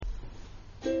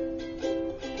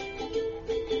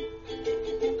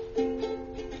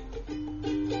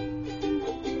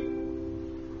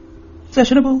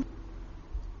Sessionable.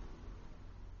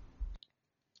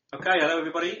 Okay, hello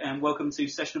everybody, and welcome to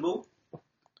Sessionable.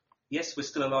 Yes, we're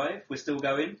still alive, we're still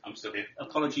going. I'm still here.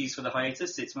 Apologies for the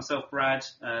hiatus. It's myself, Brad,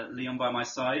 Leon by my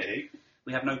side. Hey.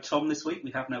 We have no Tom this week,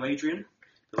 we have no Adrian,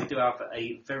 but we do have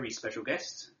a very special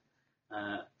guest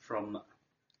from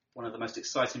one of the most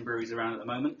exciting breweries around at the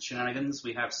moment, Shenanigans.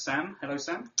 We have Sam. Hello,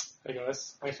 Sam. Hey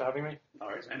guys, thanks for having me. All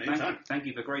right, anytime. Thank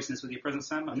you for gracing us with your presence,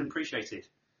 Sam. Much appreciated.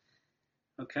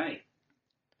 Okay.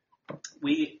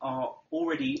 We are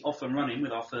already off and running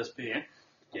with our first beer.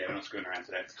 Yeah, we're not screwing around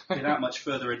today. Without much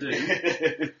further ado,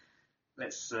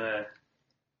 let's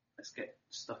get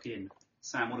stuck in.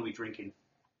 Sam, what are we drinking?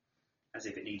 As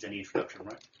if it needs any introduction,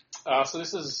 right? So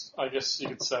this is, I guess you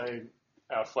could say,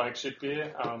 our flagship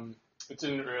beer. It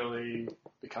didn't really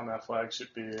become our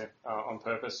flagship beer on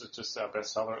purpose. It's just our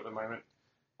best seller at the moment.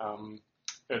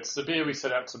 It's the beer we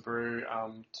set out to brew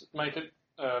to make it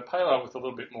pale ale with a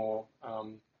little bit more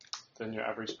than your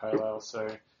average pale ale. So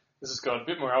this has got a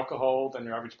bit more alcohol than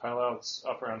your average pale ale. It's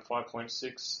up around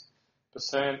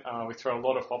 5.6%. We throw a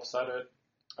lot of hops at it,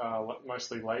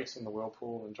 mostly late in the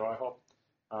whirlpool and dry hop.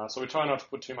 So we try not to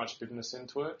put too much bitterness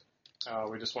into it.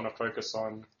 We just want to focus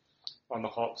on the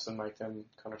hops and make them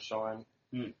kind of shine.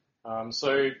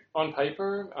 So on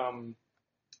paper,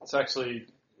 it's actually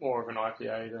more of an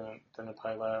IPA than a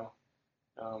pale ale,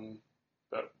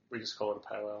 but we just call it a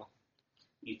pale ale.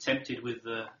 You tempted with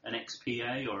an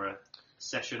XPA or a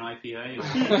session IPA? Or...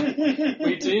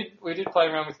 We did play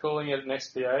around with calling it an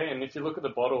XPA, and if you look at the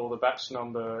bottle, the batch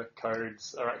number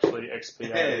codes are actually XPA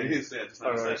Yeah, it is. Yeah, it's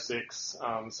not 006.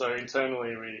 So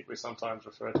internally, we sometimes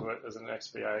refer to it as an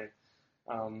XPA.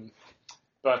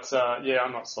 But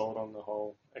I'm not sold on the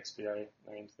whole XPA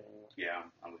name thing. Yeah,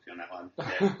 I'm with you on that one.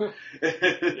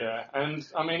 Yeah. Yeah, and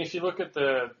I mean, if you look at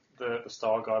the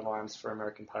style guidelines for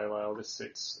American Pale Ale, this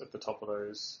sits at the top of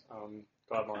those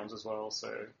guidelines as well.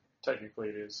 So technically,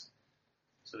 it is.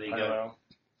 So there you go.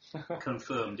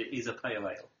 Confirmed, it is a pale ale.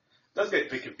 It does get a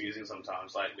bit confusing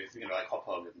sometimes, like with like Hop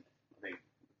Hog and I think.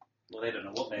 Well, they don't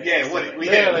know what they're.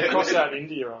 Yeah, they cross out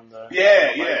India on the.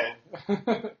 Yeah.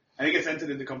 And it gets entered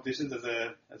into competitions as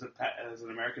an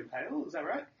American pale. Is that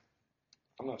right?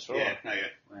 I'm not sure. Yeah. No.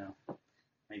 Yeah. Well,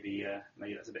 maybe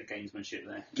that's a bit of gamesmanship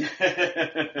there.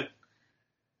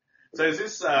 So is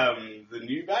this the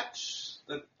new batch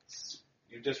that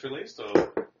you've just released,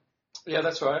 or? Yeah,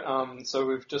 that's right. So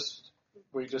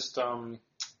we just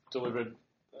delivered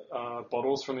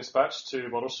bottles from this batch to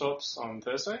bottle shops on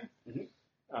Thursday.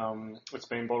 Mm-hmm. It's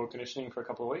been bottle conditioning for a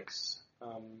couple of weeks.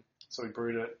 So we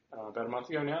brewed it about a month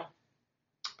ago now,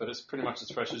 but it's pretty much as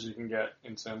fresh as you can get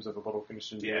in terms of a bottle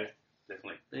conditioned beer.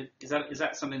 Definitely. Is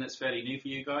that something that's fairly new for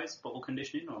you guys, bottle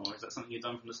conditioning, or is that something you've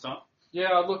done from the start?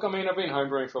 Yeah, look, I mean, I've been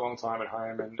homebrewing for a long time at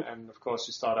home, and of course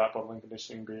you start out bottling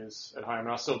conditioning beers at home, and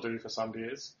I still do for some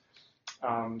beers.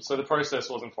 So the process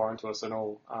wasn't foreign to us at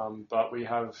all, but we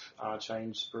have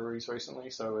changed breweries recently,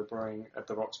 so we're brewing at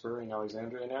the Rocks Brewery in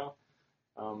Alexandria now.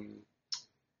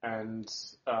 And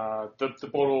the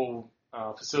bottling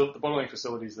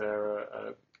facilities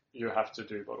there you have to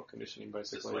do bottle conditioning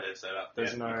basically. Just set up.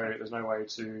 There's no way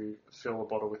to fill a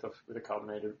bottle with a fully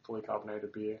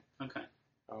carbonated beer. Okay.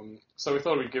 So we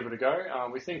thought we'd give it a go.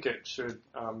 We think it should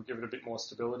give it a bit more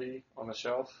stability on the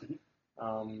shelf.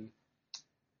 Mm-hmm.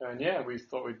 And yeah, we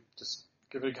thought we'd just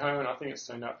give it a go, and I think it's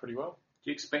turned out pretty well. Do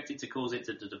you expect it to cause it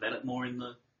to develop more in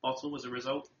the bottle as a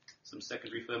result? Some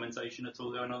secondary fermentation at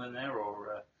all going on in there,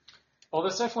 or? Well,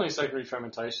 there's definitely secondary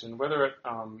fermentation. Whether it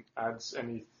adds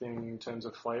anything in terms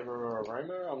of flavour or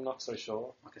aroma, I'm not so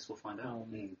sure. I guess we'll find out.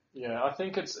 Yeah, I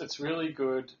think it's really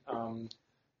good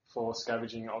for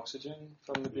scavenging oxygen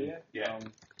from the beer. Yeah.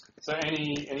 So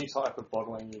any type of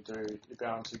bottling you do, you're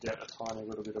bound to get a tiny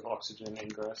little bit of oxygen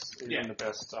ingress. Even the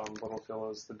best bottle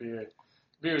fillers, the beer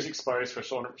is exposed for a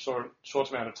short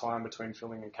amount of time between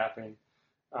filling and capping.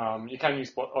 You can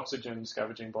use oxygen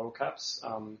scavenging bottle caps,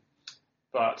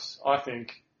 but I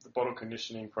think the bottle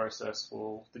conditioning process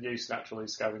the yeast naturally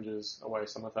scavenges away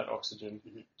some of that oxygen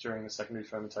during the secondary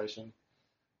fermentation.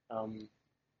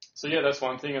 So yeah, that's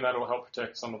one thing, and that'll help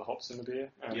protect some of the hops in the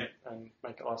beer and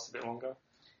make it last a bit longer.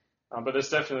 But there's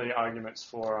definitely arguments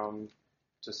for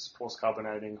just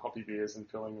post-carbonating hoppy beers and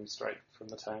filling them straight from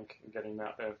the tank and getting them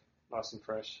out there nice and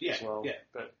fresh as well. Yeah.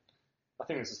 But I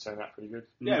think this has turned out pretty good.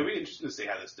 Yeah, it'll be interesting to see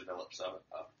how this develops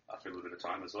after a little bit of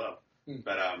time as well.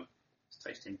 But it's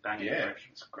tasting banging fresh.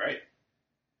 It's great.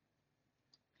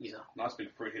 Yeah. Nice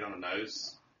big fruit hit on the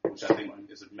nose, which I think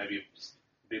is maybe a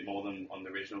bit more than on the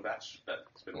original batch, but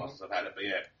it's been a while since I've had it. But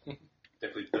yeah,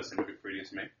 definitely does seem a bit fruity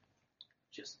to me.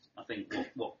 I think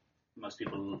what most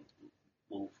people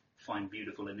will find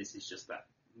beautiful in this is just that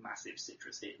massive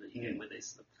citrus hit that you get with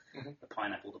this. The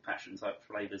pineapple, the passion type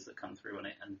flavours that come through on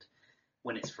it, and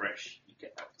when it's fresh, you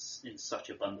get that in such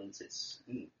abundance. It's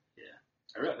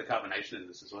I really like the carbonation in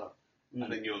this as well. I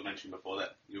think you had mentioned before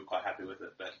that you were quite happy with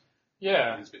it, but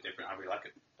Yeah, it's a bit different. I really like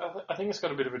it. I think it's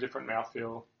got a bit of a different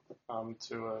mouthfeel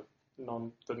to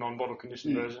the non-bottle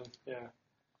conditioned version. Yeah.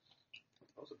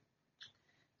 Awesome.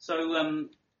 So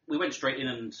we went straight in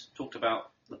and talked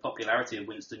about the popularity of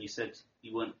Winston. You said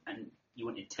you weren't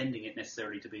intending it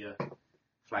necessarily to be a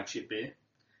flagship beer.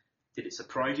 Did it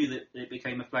surprise you that it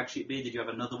became a flagship beer? Did you have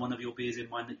another one of your beers in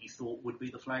mind that you thought would be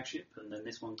the flagship, and then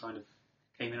this one kind of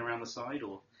came in around the side,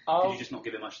 or did you just not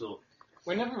give it much thought?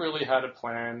 We never really had a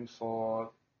plan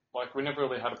we never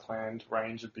really had a planned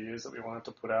range of beers that we wanted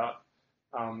to put out.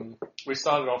 We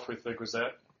started off with the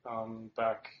Grisette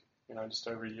back, just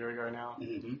over a year ago now.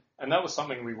 Mm-hmm. And that was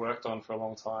something we worked on for a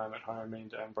long time at home. Me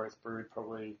and Dan both brewed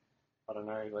probably,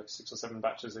 6 or 7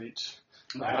 batches each.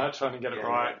 Wow. Trying to get it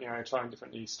right, trying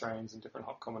different yeast strains and different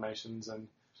hop combinations. And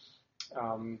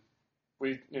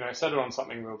we, set it on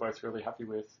something we were both really happy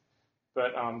with.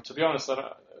 But to be honest,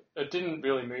 it didn't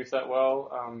really move that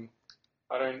well.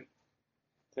 I don't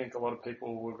think a lot of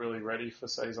people were really ready for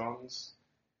Saisons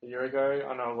a year ago.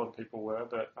 I know a lot of people were,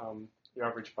 but the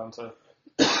average punter,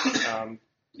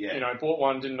 bought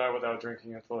one, didn't know what they were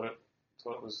drinking, and thought it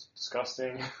was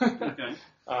disgusting. Okay.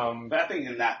 But I think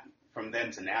from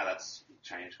then to now, that's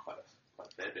changed quite a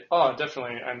fair bit. Oh,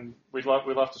 definitely, and we'd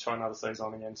love to try another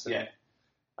Saison again soon. Yeah.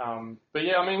 But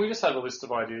yeah, I mean, we just have a list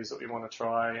of ideas that we want to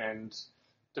try, and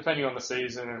depending on the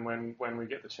season and when we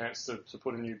get the chance to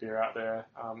put a new beer out there,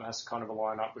 it has to kind of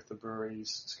align up with the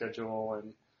brewery's schedule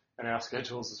and our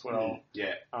schedules as well.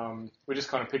 We just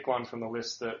kind of pick one from the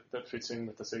list that fits in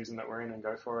with the season that we're in and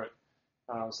go for it.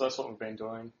 So that's what we've been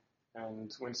doing,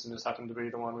 and Winston just happened to be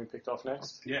the one we picked off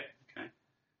next. Yeah. Okay.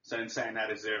 So in saying that,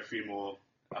 is there a few more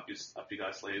up your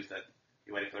guys' sleeves that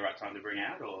you're waiting for the right time to bring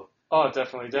out, or? Oh,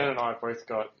 definitely. Dan and I have both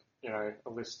got, a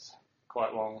list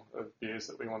quite long of beers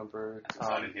that we want to brew. That's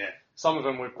exciting, yeah. Some of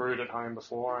them we've brewed at home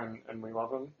before and we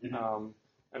love them. Mm-hmm.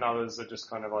 And others are just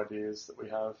kind of ideas that we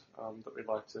have that we'd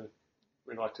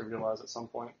like to realise at some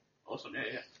point. Awesome,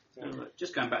 yeah.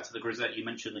 Just going back to the Grisette, you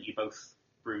mentioned that you both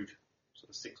brewed sort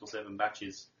of 6 or 7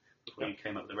 batches before you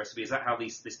came up with the recipe. Is that how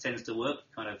this tends to work?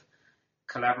 Kind of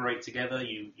collaborate together,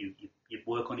 you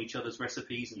work on each other's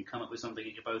recipes and you come up with something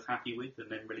that you're both happy with and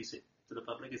then release it to the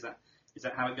public? Is that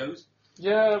how it goes?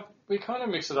 Yeah, we kind of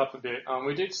mix it up a bit.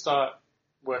 We did start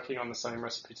working on the same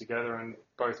recipe together and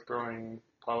both brewing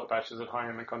pilot batches at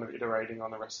home and kind of iterating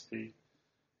on the recipe.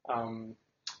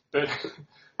 But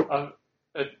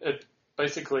it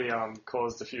basically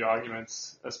caused a few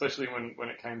arguments, especially when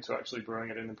it came to actually brewing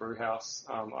it in the brew house.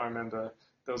 I remember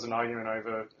there was an argument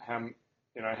over how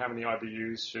many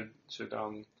IBUs should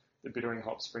the bittering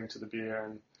hops bring to the beer,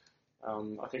 and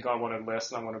I think I wanted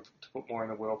less, and I wanted to put more in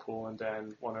the whirlpool, and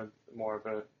Dan wanted more of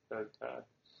a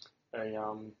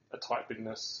tight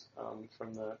bitterness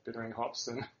from the bittering hops,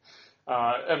 and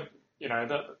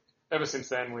ever since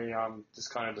then we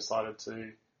just kind of decided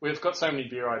to. We've got so many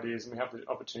beer ideas, and we have the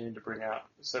opportunity to bring out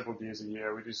several beers a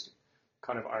year. We just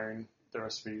kind of own the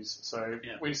recipes. So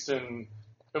Winston,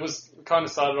 it was kind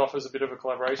of started off as a bit of a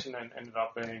collaboration and ended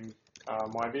up being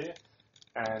my beer,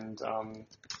 and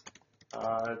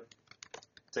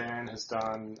Dan has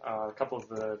done a couple of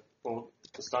the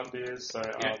stunt beers. So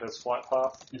there's Flight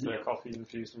Path, the coffee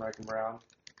infused American brown,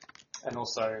 and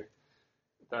also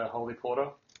the Holy Porter,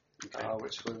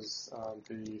 which was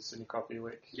the Sydney Crop Beer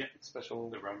Week special,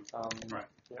 the rum,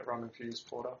 rum infused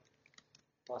porter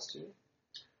last year.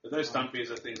 But those stunt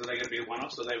beers are things. Are they going to be a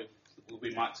one-off? So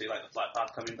we might see like the Flight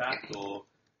Path coming back, or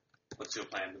what's your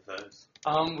plan with those?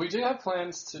 We do have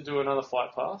plans to do another Flight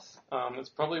Path. It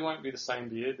probably won't be the same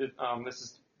beer. This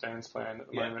is Dan's plan at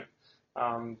the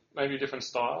moment. Maybe a different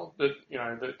style, but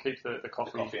that keep the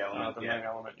coffee element, the main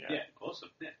element. Yeah, awesome.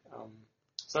 Yeah.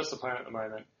 So that's the plan at the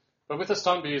moment. But with the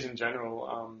stunt beers in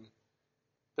general,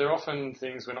 they're often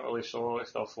things we're not really sure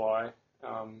if they'll fly.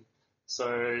 So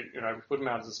we put them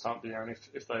out as a stunt beer, and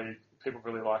if people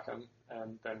really like them,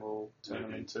 and then we'll turn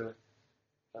them into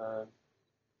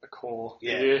a core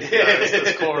beer,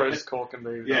 as core as core can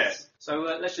be. Yeah. So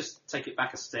let's just take it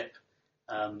back a step.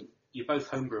 You're both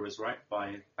homebrewers, right,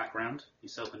 by background,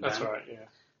 yourself and Dan? That's right, yeah.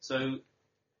 So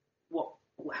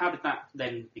how did that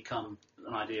then become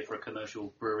an idea for a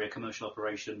commercial brewery, a commercial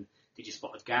operation? Did you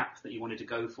spot a gap that you wanted to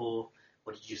go for,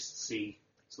 or did you just see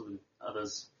sort of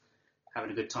others having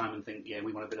a good time and think,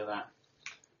 we want a bit of that?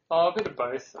 A bit of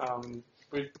both.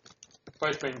 We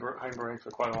both been home brewing for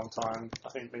quite a long time. I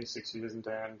think me 6 years and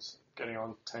Dan's getting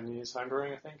on 10 years home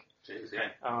brewing, I think. Jeez, yeah.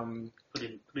 Put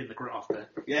in the graph there.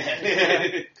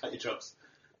 Yeah. Cut your chops.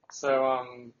 So,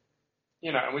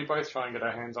 and we both try and get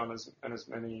our hands on as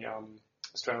many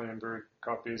Australian brewed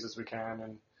craft beers as we can.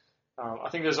 And I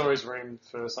think there's always room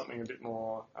for something a bit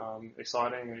more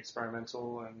exciting and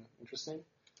experimental and interesting.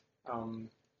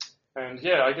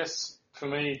 I guess for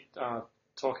me,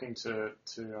 talking to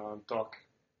Doc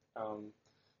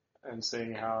and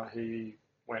seeing how he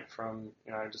went from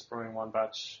just brewing one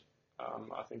batch,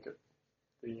 I think at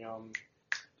the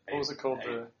what was it called,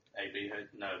 the AB?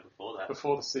 No, before that.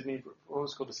 Before the Sydney, what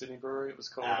was it called, the Sydney Brewery? It was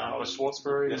called the Schwartz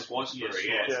Brewery. The Schwartz Brewery,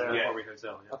 yeah.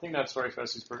 I think that's where he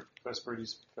first brewed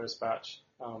his first batch.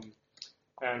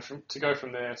 And to go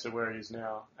from there to where he is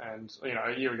now, and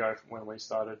a year ago from when we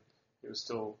started, he was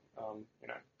still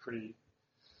pretty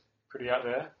out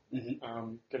there,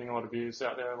 getting a lot of beers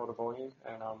out there, a lot of volume,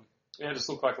 and it just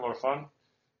looked like a lot of fun.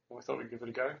 And we thought we'd give it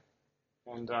a go.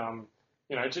 And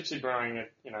gypsy brewing,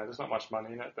 there's not much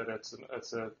money in it, but it's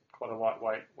a quite a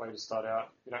lightweight way to start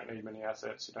out. You don't need many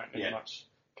assets, you don't need much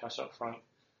cash up front.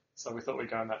 So we thought we'd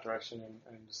go in that direction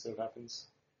and just see what happens.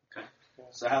 Okay.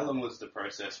 Yeah. So how long was the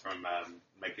process from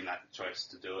making that choice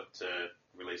to do it to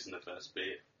releasing the first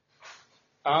beer?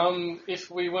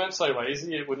 If we weren't so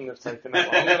lazy, it wouldn't have taken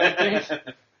that long, I don't think.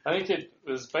 I think it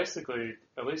was basically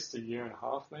at least a year and a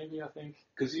half, maybe, I think.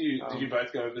 Because did you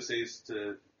both go overseas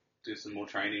to do some more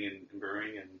training in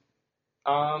brewing?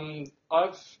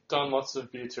 I've done lots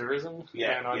of beer tourism,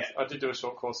 and I did do a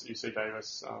short course at UC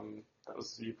Davis. That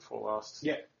was the year before last.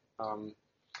 Yeah.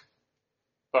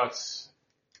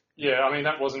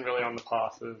 That wasn't really on the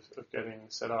path of getting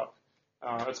set up.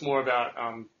 It's more about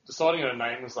deciding on a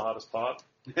name was the hardest part.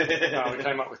 We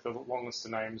came up with the long list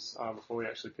of names before we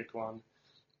actually picked one.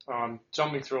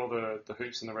 Jumping through all the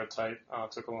hoops and the red tape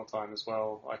took a long time as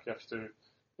well. Like you have to,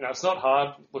 it's not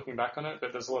hard looking back on it,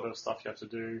 but there's a lot of stuff you have to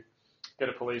do. Get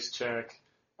a police check.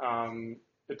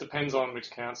 It depends on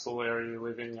which council area you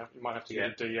live in. You might have to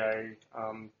get a DA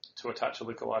to attach a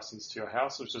liquor license to your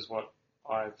house, which is what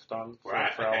I've done for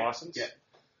our license. Yeah.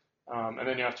 And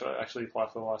then you have to actually apply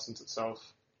for the license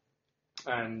itself.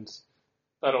 And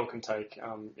that all can take,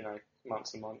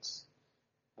 months and months.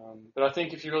 But I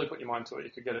think if you really put your mind to it,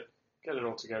 you could get it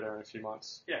all together in a few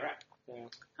months. Yeah, right. Yeah.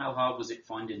 How hard was it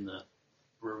finding the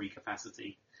brewery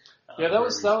capacity? That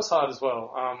was hard as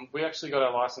well. We actually got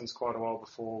our license quite a while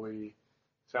before we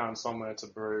found somewhere to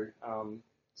brew.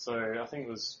 So I think it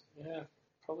was,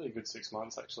 probably a good 6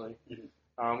 months actually.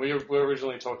 Mm-hmm. We were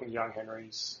originally talking to Young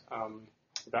Henry's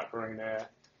about brewing there,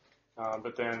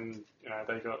 but then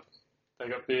they got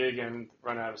big and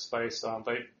ran out of space.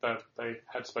 They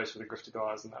had space for the Grifter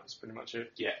guys, and that was pretty much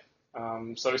it. Yeah.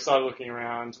 So we started looking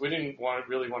around. We didn't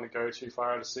really want to go too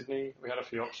far out of Sydney. We had a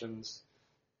few options.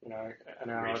 An hour,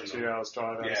 regional. 2 hours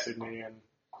drive out of Sydney, and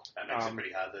that makes it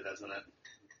pretty hard, though, doesn't it?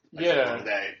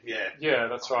 Yeah,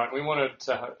 that's right. We wanted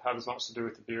to have as much to do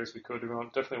with the beer as we could. We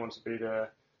definitely wanted to be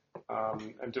there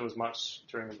and do as much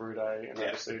during the brew day and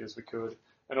oversee it as we could,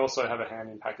 and also have a hand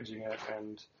in packaging it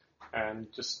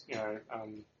and just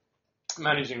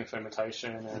managing the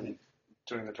fermentation and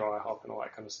doing the dry hop and all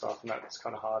that kind of stuff. And that's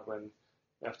kind of hard when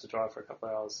you have to drive for a couple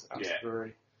of hours out to the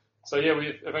brewery. So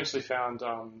we eventually found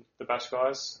the batch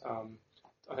guys.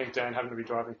 I think Dan happened to be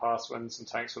driving past when some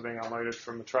tanks were being unloaded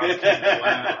from a truck.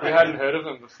 Wow. We hadn't heard of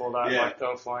them before that. Like they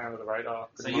were flying under the radar.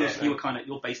 So you're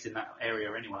based in that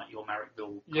area anyway. You're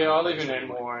Marrickville. Yeah, I live in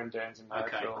Enmore and Dan's in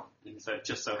Marrickville. Okay. So it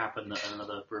just so happened that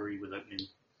another brewery was opening.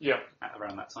 At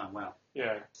around that time. Wow.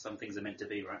 Yeah. Some things are meant to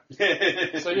be, right?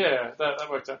 So that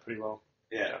worked out pretty well.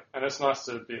 Yeah. And it's nice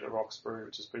to be at the Rocks Brewery,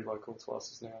 which is pretty local to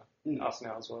us now. Us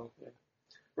now as well. Yeah.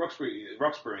 Rocks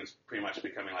Brewing is pretty much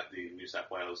becoming like the New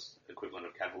South Wales equivalent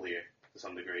of Cavalier to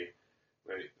some degree,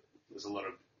 where there's a lot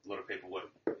of people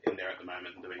in there at the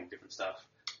moment and doing different stuff.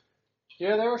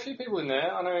 Yeah, there are a few people in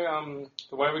there. I know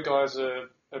the Wayward guys are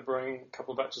brewing a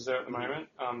couple of batches there at the moment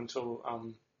until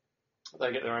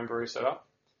they get their own brewery set up,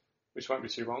 which won't be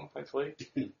too long, hopefully.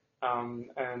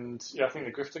 And I think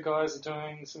the Grifter guys are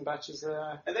doing some batches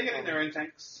there. Are they getting their own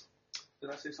tanks? Did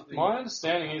I see something? My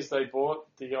understanding is they bought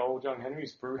the old Young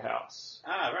Henry's brew house.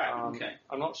 Ah, right. Okay.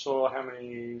 I'm not sure how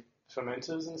many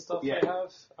fermenters and stuff they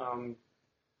have. I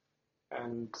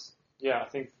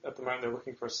think at the moment they're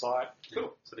looking for a site.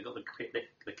 Cool. So they got the kit.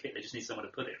 They just need somewhere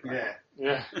to put it. Right?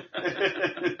 Yeah.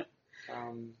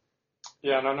 And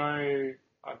I know.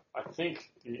 I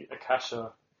think the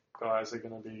Akasha guys are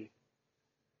going to be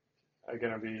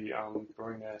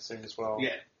brewing there soon as well.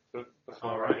 Yeah.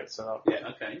 Before I get set up. Yeah.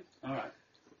 Okay. All right.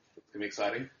 be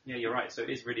exciting. Yeah, you're right. So it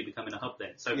is really becoming a hub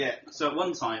then. So Yeah. So at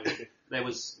one time there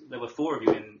were 4 of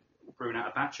you in brewing out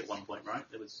a batch at one point, right?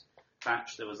 There was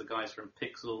Batch, there was the guys from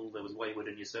Pixel, there was Wayward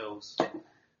and yourselves,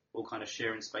 all kind of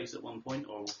sharing space at one point,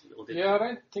 or did Yeah, I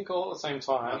don't think all at the same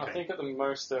time. Okay. I think at the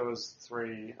most there was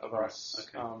 3 of us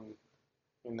Okay.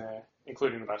 in there,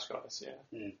 including the batch guys.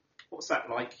 Yeah. What's that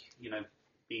like?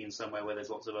 Being somewhere where there's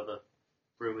lots of other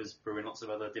brewers brewing lots of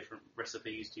other different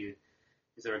recipes.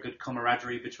 Is there a good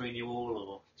camaraderie between you all,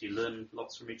 or do you learn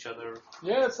lots from each other?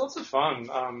 Yeah, it's lots of fun.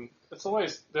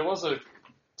 There was a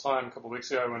time a couple of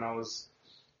weeks ago when I was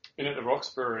in at the Rocks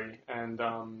Brewery and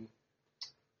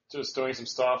just doing some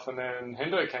stuff, and then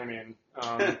Hendo came in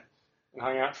and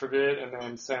hung out for a bit, and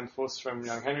then Sam Fuss from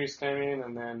Young Henry's came in,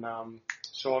 and then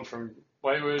Sean from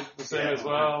Wayward was there as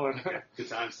well. And Good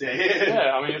times. Yeah.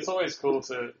 yeah, I mean, it's always cool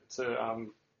to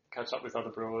catch up with other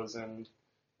brewers and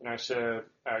share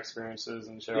our experiences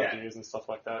and share ideas and stuff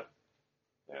like that.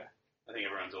 Yeah, I think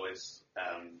everyone's always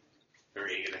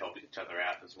very eager to help each other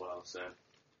out as well. So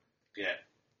yeah.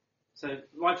 So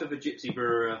life of a gypsy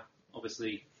brewer,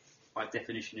 obviously, by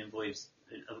definition, involves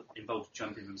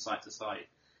jumping from site to site.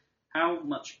 How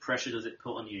much pressure does it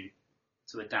put on you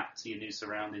to adapt to your new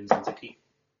surroundings and to keep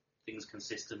things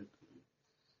consistent?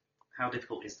 How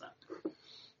difficult is that?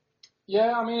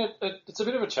 Yeah, I mean, it's a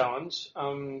bit of a challenge.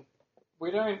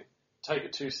 We don't take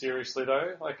it too seriously,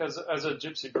 though. Like, as a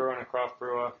gypsy brewer and a craft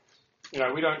brewer,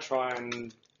 we don't try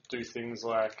and do things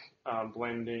like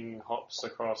blending hops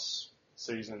across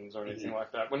seasons or anything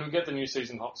like that. When we get the new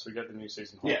season hops, we get the new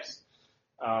season hops.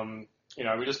 Yes.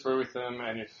 We just brew with them,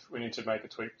 and if we need to make a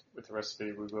tweak with the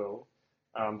recipe, we will.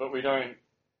 But we don't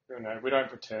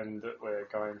pretend that we're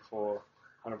going for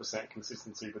 100%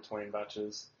 consistency between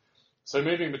batches. So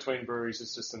moving between breweries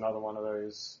is just another one of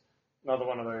those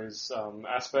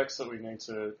aspects that we need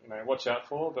to watch out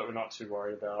for, but we're not too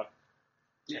worried about.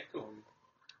 Yeah, cool.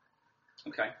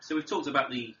 Okay, so we've talked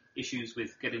about the issues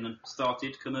with getting them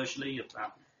started commercially,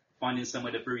 about finding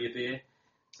somewhere to brew your beer.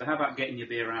 So how about getting your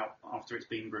beer out after it's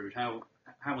been brewed? How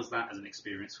was that as an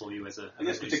experience for you I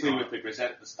guess particularly with the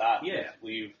grisette at the start. Yeah.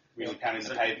 Were you really pounding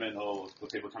the pavement, or were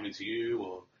people coming to you,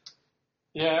 or?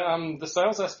 Yeah, the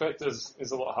sales aspect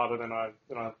is a lot harder than I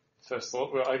first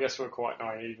thought. Well, I guess we're quite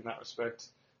naive in that respect.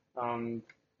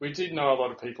 We did know a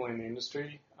lot of people in the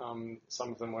industry,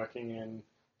 some of them working in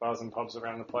bars and pubs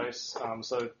around the place.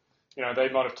 So, they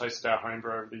might have tasted our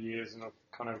homebrew over the years and are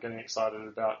kind of getting excited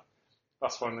about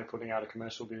us finally putting out a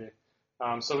commercial beer.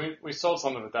 So we sold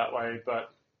some of it that way,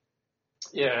 but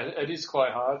yeah, it is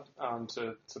quite hard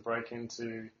to break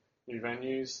into new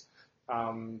venues.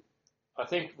 I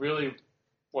think really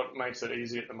what makes it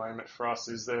easy at the moment for us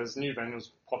is there's new venues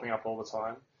popping up all the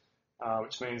time,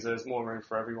 which means there's more room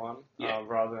for everyone,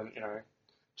 rather than,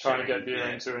 trying to get beer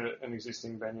into an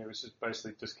existing venue, which is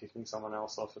basically just kicking someone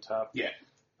else off the tap. Yeah.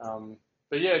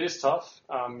 But yeah, it is tough.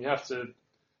 You have to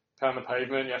pound the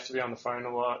pavement, you have to be on the phone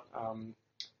a lot,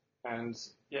 and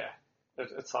yeah,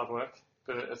 it's hard work,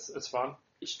 but it's fun.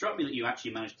 It struck me that you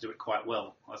actually managed to do it quite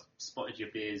well. I spotted your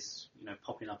beers,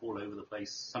 popping up all over the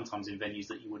place, sometimes in venues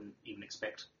that you wouldn't even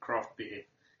expect craft beer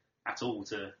at all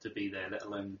to be there, let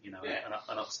alone,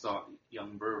 an upstart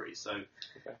young brewery. So,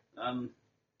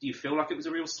 do you feel like it was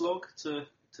a real slog to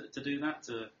do that?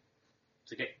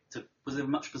 Was there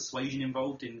much persuasion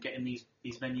involved in getting these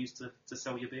venues to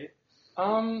sell your beer?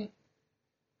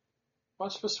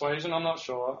 Much persuasion, I'm not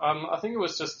sure. I think it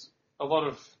was just a lot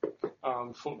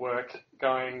of footwork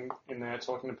going in there,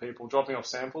 talking to people, dropping off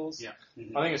samples. Yeah.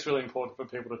 Mm-hmm. I think it's really important for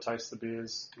people to taste the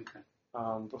beers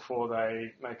before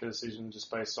they make a decision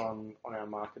just based on our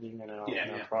marketing and our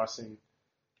pricing.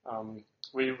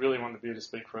 We really want the beer to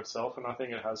speak for itself, and I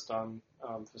think it has done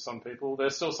for some people.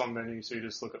 There's still some venues who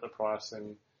just look at the price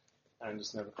and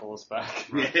just never call us back.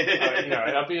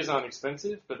 Our beers aren't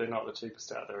expensive, but they're not the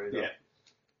cheapest out there either.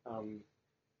 Yeah.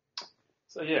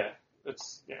 So yeah,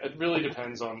 it really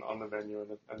depends on the venue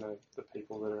and the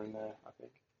people that are in there, I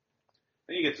think. I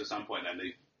think you get to some point then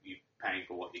you're paying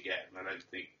for what you get, and I don't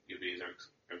think your beers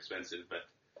are expensive, but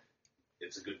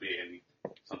it's a good beer, and you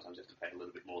sometimes have to pay a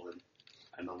little bit more than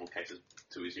a normal case. It's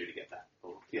too easy to get that.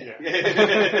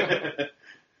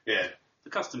 Yeah. The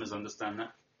customers understand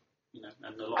that,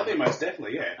 and a lot. I think most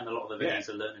definitely, yeah. And a lot of the venues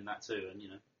are learning that too, and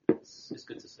it's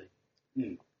good to see.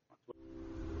 Mm.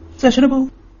 Sessionable.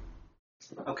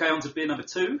 Okay, on to beer number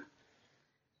 2.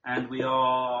 And we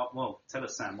are, tell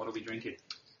us, Sam, what are we drinking?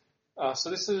 So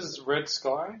this is Red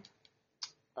Sky.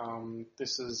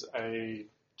 This is a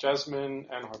jasmine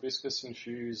and hibiscus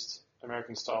infused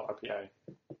American style IPA.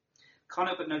 Can't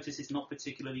help but notice it's not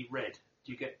particularly red.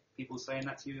 Do you get people saying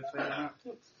that to you if they do that?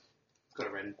 Got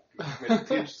a red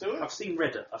tinge to it. I've seen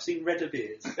redder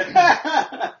beers.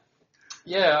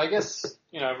 Yeah, I guess,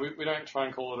 we don't try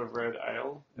and call it a red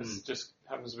ale. It just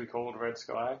happens to be called Red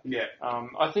Sky. Yeah.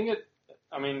 I think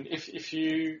if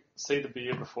you see the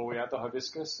beer before we add the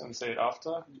hibiscus and see it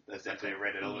after. There's definitely a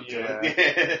red element Yeah. to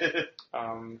it.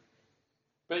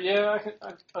 But yeah,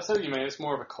 I see what you mean. It's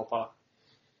more of a copper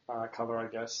colour, I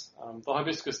guess. The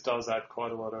hibiscus does add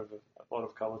quite a lot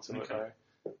of colour to it, though.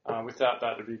 Without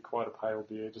that, it'd be quite a pale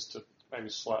beer, just maybe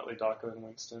slightly darker than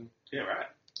Winston. Yeah, right.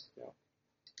 Yeah.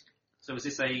 So is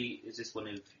this one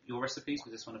of your recipes?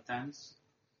 Was this one of Dan's?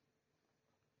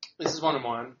 This is one of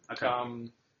mine. Okay.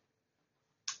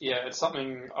 Yeah, it's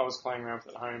something I was playing around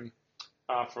with at home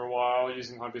for a while,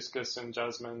 using hibiscus and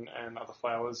jasmine and other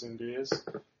flowers in beers,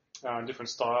 in different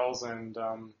styles. And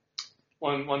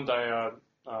one day,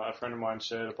 a friend of mine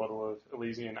shared a bottle of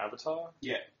Elysian Avatar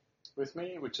with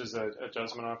me, which is a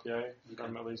jasmine IPA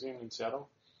from Elysian in Seattle.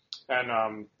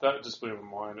 And that just blew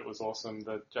my mind. It was awesome.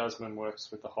 The jasmine works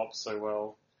with the hops so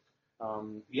well.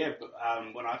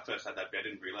 But when I first had that beer, I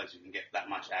didn't realise you can get that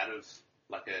much out of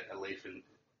like a leaf and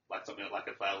like something like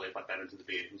a flower leaf like that into the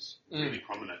beer. It was really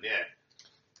prominent,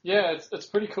 Yeah, it's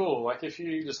pretty cool. Like if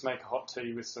you just make a hot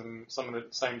tea with some of the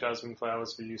same jasmine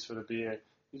flowers we use for the beer,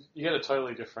 you get a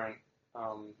totally different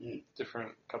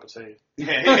cup of tea.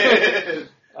 Yeah.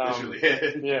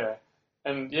 Yeah.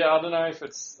 And yeah, I don't know if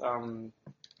it's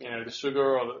the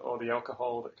sugar or the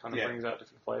alcohol that kind of brings out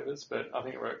different flavours, but I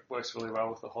think it works really well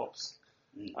with the hops.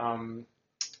 And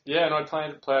I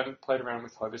played around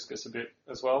with hibiscus a bit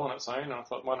as well on its own, and I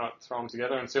thought, why not throw them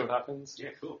together and see what happens? Yeah,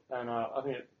 cool. And I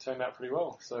think it turned out pretty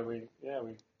well. So we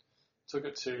took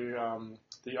it to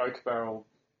the Oak Barrel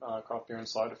Craft Beer and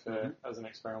Cider Fair as an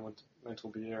experimental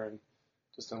beer and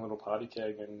just in a little party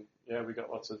keg, and yeah, we got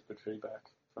lots of good feedback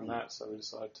from that, so we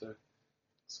decided to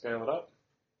scale it up.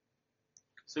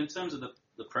 So in terms of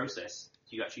the process,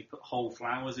 do you actually put whole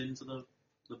flowers into the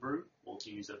brew, or do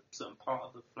you use a certain part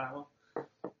of the flower?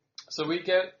 So we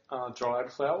get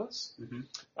dried flowers.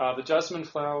 The jasmine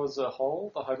flowers are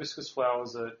whole. The hibiscus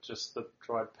flowers are just the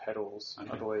dried petals,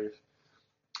 I believe.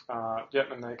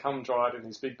 And they come dried in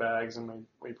these big bags, and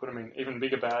we put them in even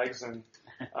bigger bags and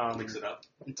mix it up,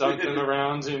 dunk them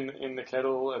around in the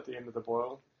kettle at the end of the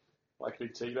boil, like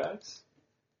big tea bags.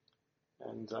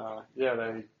 And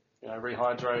they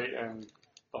rehydrate, and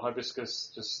the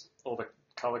hibiscus, just all the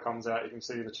colour comes out. You can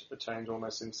see the change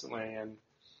almost instantly, and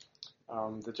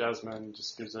the jasmine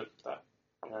just gives it that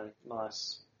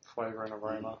nice flavour and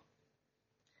aroma.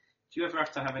 Do you ever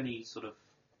have to have any sort of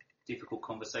difficult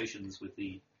conversations with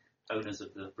the owners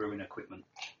of the brewing equipment?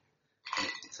 And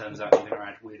it turns out you're going to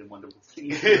add weird and wonderful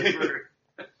things to the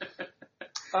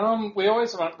brew. We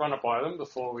always run it by them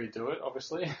before we do it,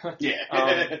 obviously.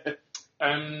 Yeah.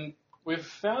 And we've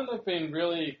found they've been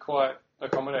really quite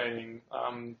accommodating.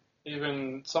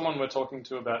 Even someone we're talking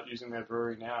to about using their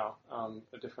brewery now,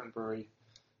 a different brewery,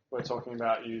 we're talking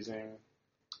about using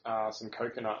some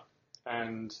coconut.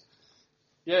 And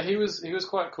yeah, he was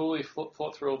quite cool. He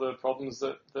thought through all the problems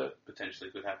that potentially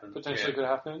could happen. Could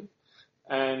happen,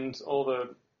 and all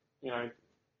the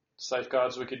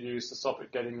safeguards we could use to stop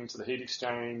it getting into the heat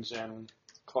exchange and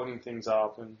clogging things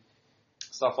up and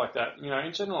stuff like that.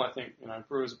 In general, I think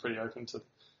brewers are pretty open to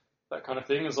that kind of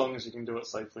thing, as long as you can do it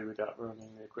safely without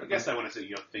ruining the equipment. I guess they want to see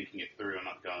you're thinking it through and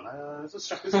not going, there's a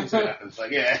structure that happens.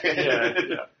 Like, yeah.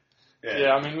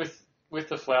 Yeah, I mean, with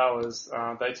the flowers,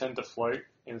 they tend to float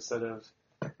instead of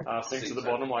sink to the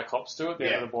bottom like hops do at the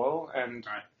end of the boil. And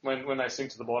when they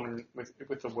sink to the bottom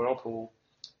with the whirlpool,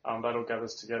 that'll gather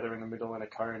together in the middle in a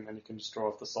cone, and you can just draw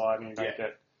off the side, and you don't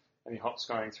get any hops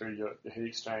going through your heat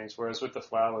exchange. Whereas with the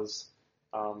flowers,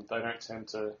 they don't tend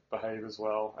to behave as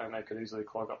well, and they could easily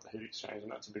clog up the heat exchange,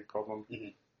 and that's a big problem.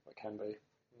 It can be.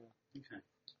 Yeah. Okay.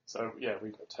 So yeah,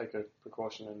 we take a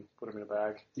precaution and put them in a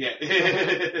bag. Yeah.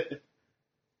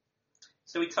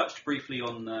 So we touched briefly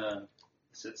on the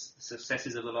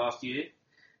successes of the last year,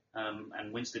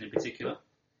 and Winston in particular.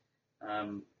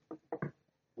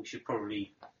 We should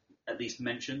probably at least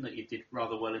mention that you did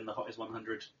rather well in the Hottest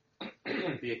 100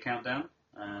 beer countdown.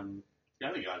 Yeah,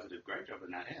 I think you guys did a great job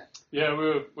in that, Yeah,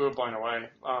 we were blown away.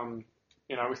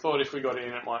 We thought if we got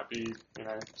in, it might be,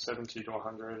 70 to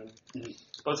 100. And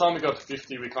by the time we got to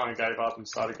 50, we kind of gave up and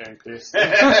started getting pissed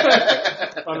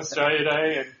on Australia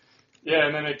Day.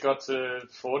 And then it got to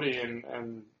 40,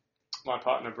 and my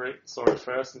partner Britt saw it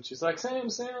first, and she's like, Sam,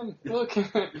 look.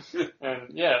 And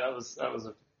yeah, that was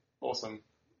awesome.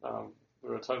 We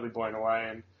were totally blown away,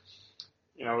 and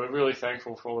we're really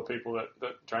thankful for all the people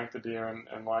that drank the beer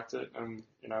and liked it, and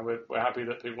we're happy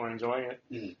that people are enjoying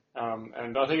it.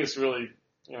 And I think it's really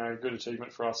a good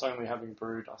achievement for us, only having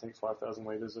brewed, I think, 5,000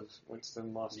 litres of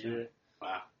Winston last year.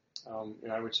 Wow.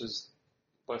 Which is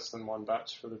less than one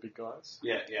batch for the big guys.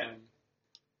 Yeah.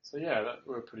 So yeah,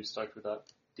 we're pretty stoked with that.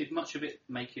 Did much of it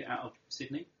make it out of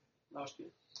Sydney last year?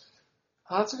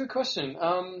 That's a good question.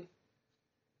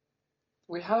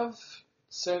 We have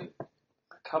sent a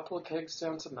couple of kegs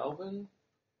down to Melbourne.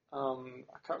 I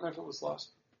can't remember if it was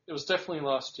it was definitely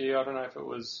last year. I don't know if it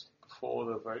was before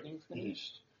the voting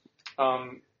finished.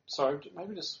 So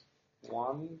maybe just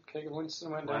one keg of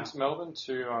Winston went down to Melbourne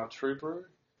to True Brew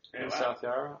in South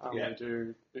Yarra. They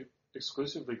do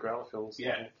exclusively growler fills.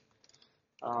 Yeah.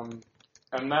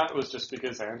 And that was just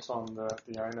because Anton,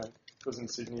 the owner, was in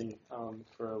Sydney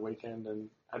for a weekend and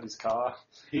had his car.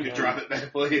 He could drive it there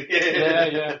for you.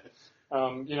 Yeah.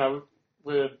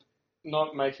 We're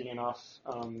not making enough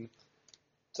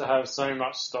to have so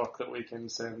much stock that we can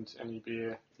send any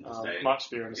beer, much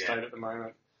beer in the state at the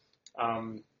moment.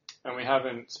 And we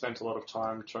haven't spent a lot of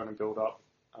time trying to build up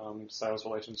sales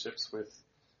relationships with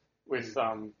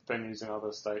venues in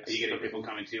other states. Are you getting people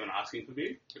coming to you and asking for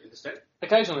beer in the state?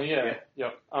 Occasionally, yeah.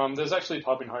 Yep. There's actually a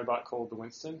pub in Hobart called the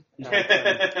Winston.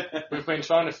 And we've been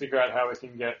trying to figure out how we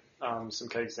can get some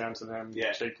kegs down to them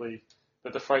cheaply,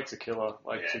 but the freight's a killer,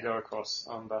 to go across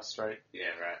Bass Strait. Yeah,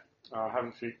 right. I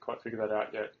haven't quite figured that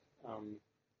out yet.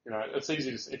 It's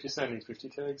easy if you're sending 50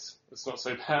 kegs, it's not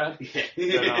so bad.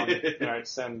 Yeah. But,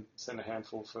 send a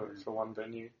handful for one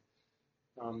venue.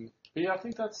 But yeah, I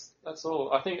think that's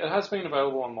all. I think it has been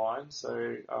available online,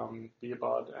 so Beer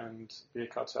Bud and Beer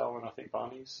Cartel and I think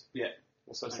Barney's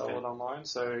also sell it online.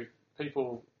 So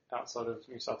people outside of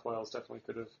New South Wales definitely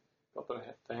could have got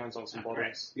their hands on some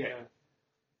bottles. Yeah.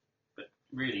 But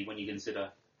really, when you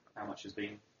consider how much has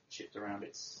been shipped around,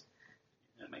 it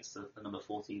makes the number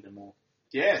 40 even more.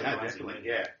 Yeah, no, definitely.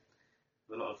 Yeah.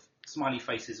 A lot of smiley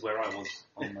faces where I was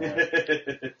on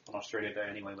Australia Day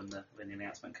anyway when the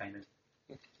announcement came in.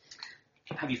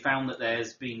 Have you found that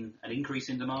there's been an increase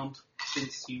in demand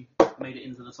since you made it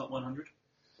into the top 100?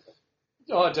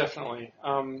 Oh, definitely.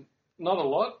 Not a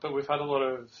lot, but we've had a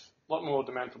lot more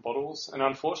demand for bottles, and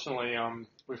unfortunately,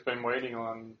 we've been waiting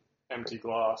on empty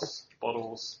glass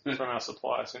bottles from our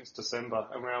supplier since December,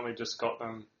 and we only just got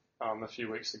them a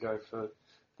few weeks ago for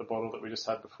the bottle that we just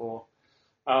had before.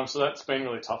 So that's been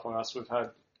really tough on us. We've had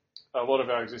a lot of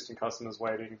our existing customers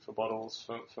waiting for bottles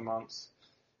for months.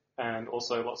 And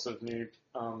also lots of new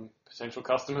potential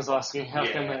customers asking how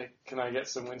can I get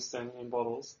some Winston in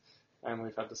bottles, and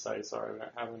we've had to say sorry, we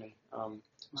don't have any.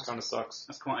 Which kind of sucks.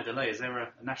 That's quite a delay. Is there a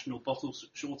national bottle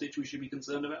shortage we should be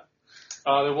concerned about?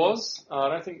 There was. I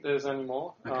don't think there's any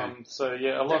more. Okay. So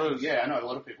yeah, I know a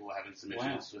lot of people were having some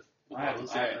issues with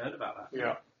bottles. I haven't heard about that.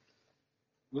 Yeah.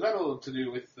 Was that all to do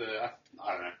with I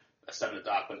don't know, a Stone in the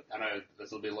Dark? But I know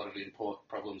there's will be a lot of import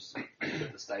problems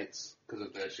with the States because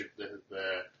of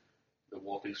the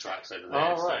warping strikes over there.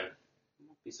 Oh, right.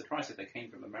 I'd be surprised if they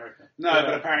came from America. No,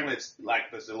 but apparently it's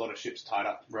there's a lot of ships tied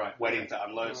up waiting to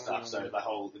unload stuff, so the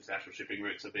whole international shipping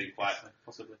routes are being quite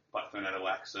thrown out of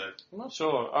whack. So I'm not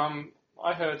sure.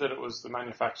 I heard that it was the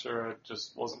manufacturer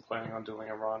just wasn't planning on doing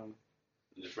a run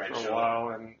for a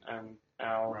while, and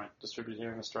our distributor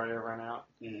here in Australia ran out.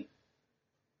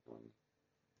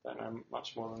 Don't know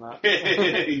much more than that.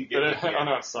 But I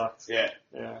know it sucks. Yeah.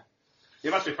 Yeah. It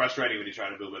must be frustrating when you're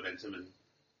trying to build momentum and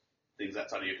things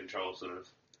outside of your control sort of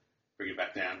bring it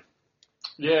back down.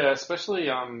 Yeah, especially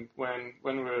when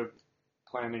we were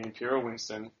planning Imperial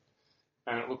Winston,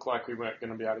 and it looked like we weren't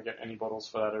going to be able to get any bottles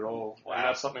for that at all. Wow. And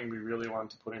that's something we really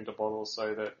wanted to put into bottles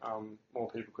so that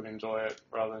more people could enjoy it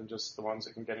rather than just the ones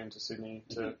that can get into Sydney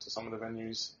to some of the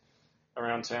venues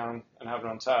around town and have it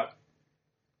on tap.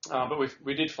 But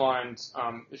we did find,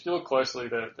 if you look closely,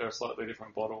 they're a slightly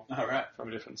different bottle from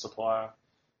a different supplier.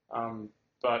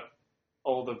 But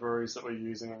all the breweries that we're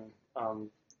using,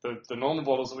 the normal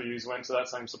bottles that we use went to that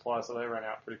same supplier, so they ran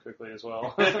out pretty quickly as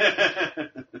well.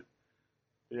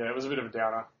 Yeah, it was a bit of a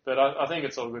downer, but I think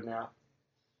it's all good now.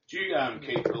 Do you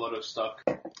keep a lot of stock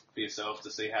for yourself to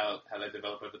see how they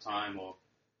develop over time, or?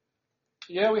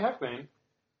 Yeah, we have been.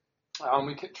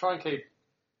 We try and keep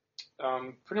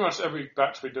pretty much every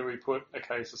batch we do, we put a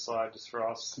case aside just for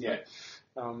us. Yeah.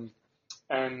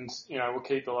 And we'll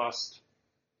keep the last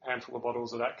handful of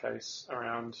bottles of that case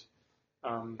around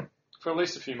for at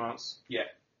least a few months. Yeah.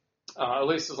 At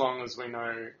least as long as we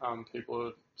know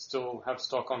people still have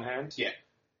stock on hand. Yeah.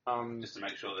 Just to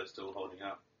make sure they're still holding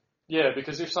up. Yeah,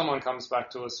 because if someone comes back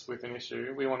to us with an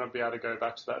issue, we want to be able to go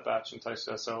back to that batch and taste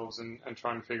it ourselves and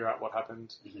try and figure out what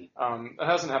happened. Mm-hmm. It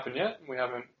hasn't happened yet. We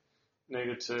haven't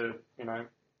needed to, No,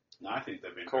 I think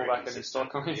they've been call back any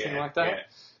stock or anything like that.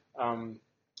 Yeah.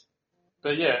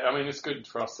 But yeah, I mean, it's good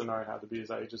for us to know how the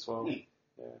beers age as well. Mm.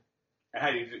 Yeah. And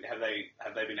how do you,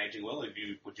 have they been aging well? Would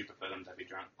you prefer them to be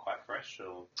drunk quite fresh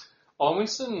or? Oh,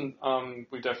 Winston,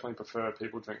 we definitely prefer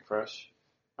people drink fresh.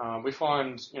 We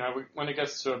find, when it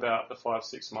gets to about the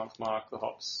 5-6 month mark, the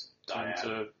hops tend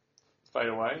to fade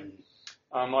away.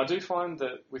 I do find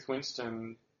that with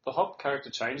Winston, the hop character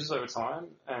changes over time,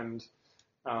 and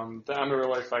the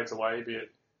Amarillo fades away a bit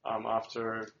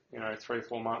after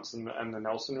 3-4 months, and the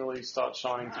Nelson really starts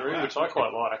shining through, which I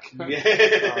quite like.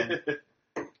 Yeah.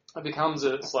 It becomes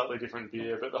a slightly different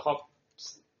beer, but the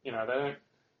hops, they don't.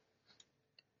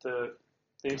 The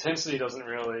intensity doesn't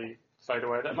really fade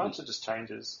away that much. It just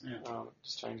changes. Yeah. It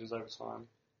just changes over time.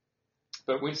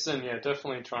 But Winston,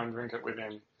 definitely try and drink it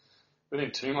within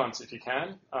 2 months if you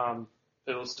can.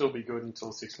 It'll still be good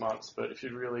until 6 months. But if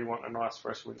you really want a nice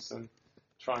fresh Winston,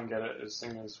 try and get it as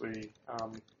soon as we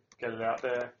get it out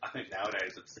there. I think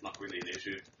nowadays it's not really an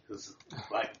issue because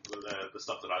like the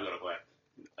stuff that I got away,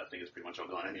 I think it's pretty much all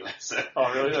gone anyway. So.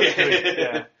 Oh really? That's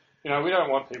good. Yeah. We don't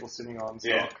want people sitting on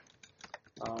stock.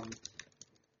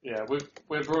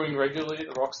 We're brewing regularly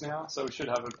at the Rocks now, so we should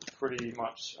have a pretty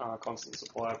much constant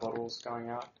supply of bottles going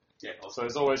out. Yeah, awesome. So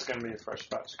there's always going to be a fresh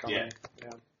batch coming.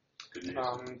 Yeah. Good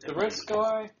news. The Red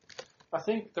Sky, I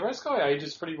think the Red Sky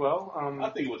ages pretty well. I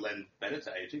think it would lend better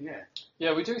to aging, yeah.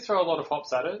 Yeah, we do throw a lot of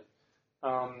hops at it,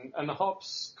 and the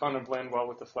hops kind of blend well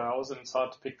with the flowers, and it's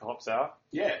hard to pick the hops out.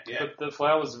 Yeah. But the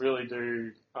flowers really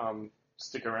do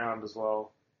stick around as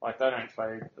well. Like, they don't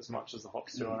fade as much as the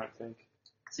hops do, I don't think.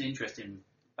 It's an interesting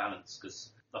balance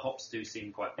because the hops do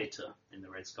seem quite bitter in the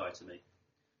Red Sky to me.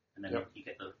 And then you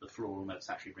get the floral notes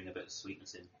actually bring a bit of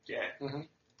sweetness in. Yeah. Mm-hmm.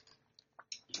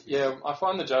 Yeah, I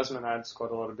find the jasmine adds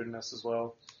quite a lot of bitterness as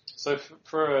well. So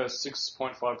for a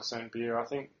 6.5% beer, I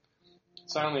think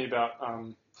it's only about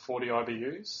 40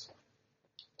 IBUs,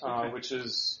 which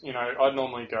is, I'd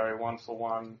normally go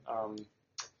 1-for-1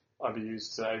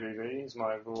 IBUs to ABV is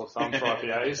my rule of thumb for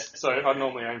IPAs. So I'd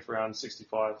normally aim for around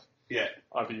 65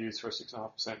 IBUs for a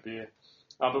 6.5% beer.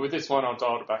 But with this one, I've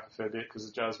dialed it back a fair bit because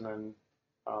the jasmine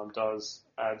does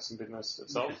add some bitterness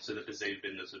itself. Okay, so the perceived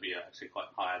bitterness would be actually quite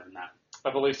higher than that.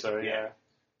 I believe so, yeah.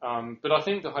 But I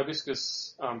think the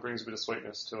hibiscus brings a bit of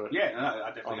sweetness to it. Yeah, no, I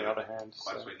definitely. On the other hand,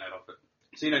 quite a sweet note off it.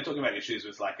 So talking about issues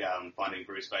with like finding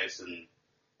brew space and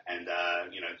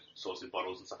sourcing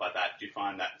bottles and stuff like that, do you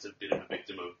find that's a bit of a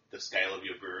victim of the scale of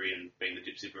your brewery and being the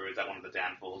Gypsy Brewer? Is that one of the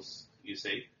downfalls you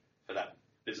see for that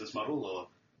business model, or?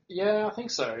 Yeah, I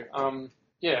think so.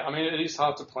 Yeah, I mean, it is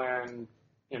hard to plan,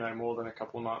 more than a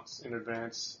couple of months in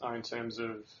advance in terms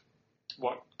of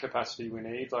what capacity we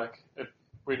need. Like,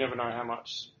 we never know how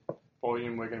much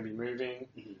volume we're going to be moving.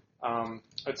 Mm-hmm.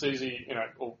 It's easy,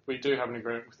 we do have an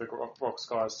agreement with the Rocks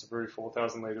guys to brew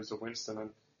 4,000 litres of Winston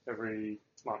every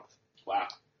month. Wow.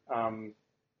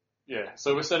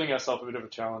 So we're setting ourselves a bit of a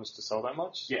challenge to sell that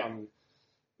much. Yeah.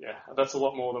 That's a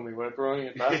lot more than we were brewing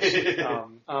at batch.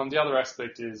 The other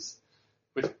aspect is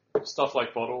with stuff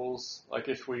like bottles, like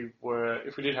if we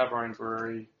did have our own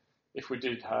brewery, if we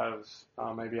did have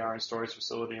maybe our own storage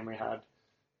facility and we had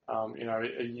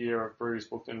a year of brews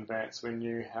booked in advance, we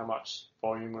knew how much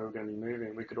volume we were going to be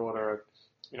moving. We could order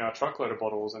a truckload of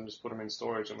bottles and just put them in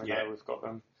storage, and we know we've got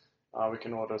them. We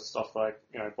can order stuff like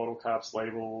bottle caps,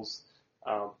 labels,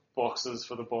 boxes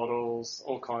for the bottles,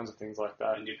 all kinds of things like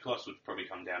that. And your cost would probably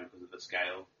come down because of the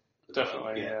scale.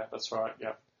 Definitely, yeah, that's right.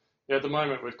 Yeah. Yeah, at the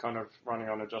moment we're kind of running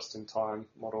on a just-in-time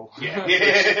model. Yeah.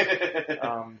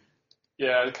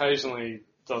 It occasionally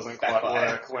doesn't quite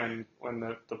work when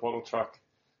the bottle truck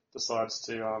decides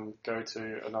to go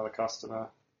to another customer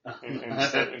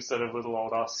instead of little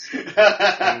old us. And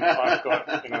I've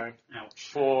got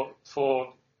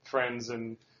four friends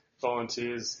and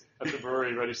volunteers at the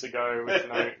brewery ready to go with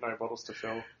no bottles to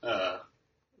fill.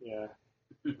 Yeah.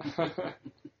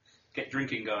 Get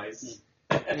drinking, guys.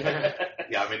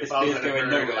 Yeah, I mean, if I was in a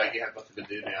brewery like you have nothing to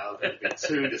do now, I'd be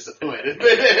too disappointed.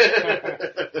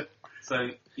 So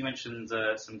you mentioned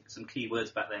some key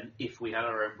words back then. If we had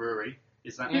our own brewery,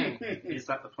 is that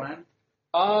the plan?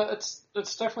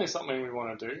 It's definitely something we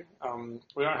want to do.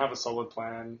 We don't have a solid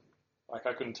plan. Like,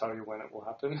 I couldn't tell you when it will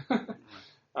happen.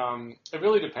 It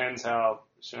really depends how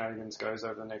Shenanigans goes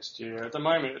over the next year. At the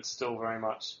moment, it's still very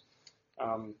much,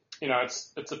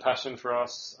 it's a passion for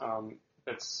us.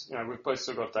 We've both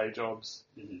still got day jobs.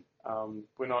 Mm-hmm.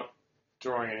 We're not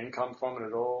drawing an income from it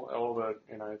at all. All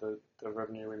the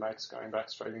revenue we make is going back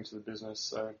straight into the business.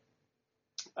 So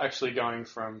actually going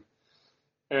from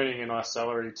earning a nice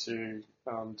salary to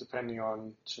depending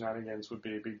on Shenanigans would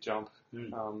be a big jump.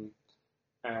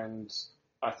 And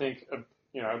I think a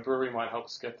brewery might help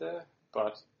us get there,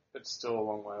 but it's still a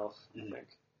long way off, I think.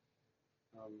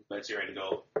 But it's your end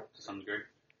goal to some degree.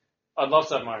 I'd love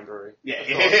to have my own brewery. Yeah.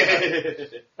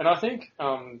 And I think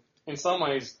in some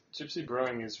ways Gypsy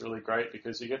Brewing is really great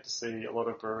because you get to see a lot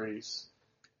of breweries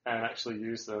and actually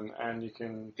use them, and you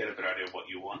can Get a better idea of what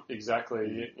you want.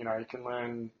 exactly you can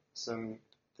learn some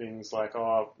things like,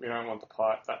 we don't want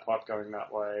that pipe going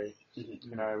that way.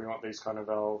 We want these kind of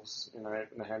valves, and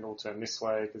the handle will turn this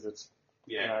way because it's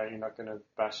Yeah. you're not going to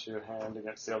bash your hand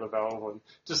against the other valve, and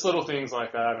just little things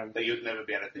like that. And That you'd never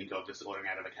be able to think of just ordering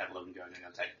out of a catalogue and going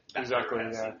and take that. exactly, for a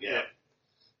rest. yeah.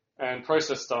 And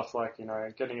process stuff like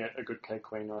getting a good cake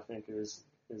cleaner, I think is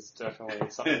definitely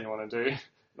something you want to do.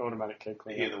 An automatic cake I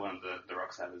cleaner. hear the one the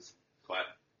Rocks have is quite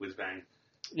whiz bang.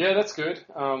 Yeah, that's good.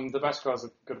 The batch guys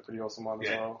have got a pretty awesome one as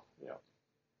Yeah. well.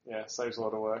 Yeah, saves a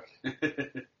lot of work. So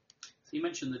you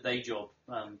mentioned the day job.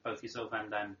 Both yourself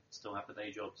and Dan still have the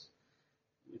day jobs.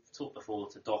 We've talked before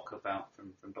to Doc about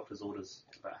from Doctor's Orders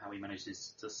about how he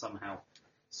manages to somehow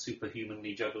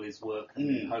superhumanly juggle his work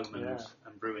and home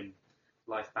and brewing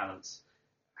life balance.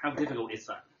 How difficult is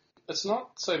that? It's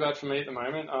not so bad for me at the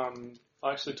moment.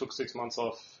 I actually took 6 months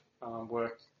off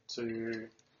work to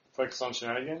focus on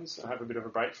shenanigans and have a bit of a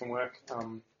break from work.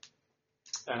 And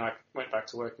I went back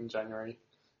to work in January.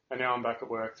 And now I'm back at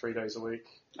work 3 days a week.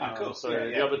 Cool. So Yeah.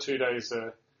 the other 2 days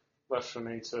are left for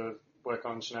me to work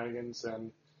on shenanigans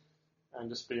and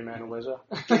just be a man of leisure.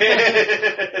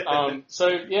 So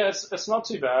yeah, it's not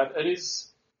too bad. It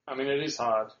is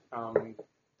hard.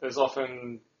 There's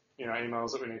often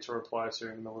emails that we need to reply to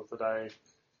in the middle of the day,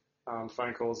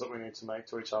 phone calls that we need to make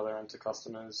to each other and to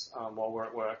customers while we're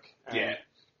at work. And,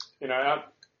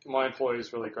 my employee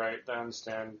is really great. They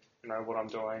understand what I'm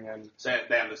doing, and So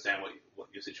they understand what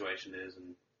your situation is,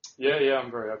 and yeah,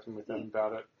 I'm very open with them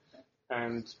about it.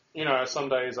 And some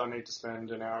days I need to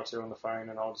spend an hour or two on the phone,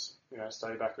 and I'll just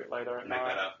stay back a bit later at make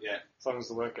night. that up. Yeah. As long as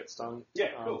the work gets done, Yeah.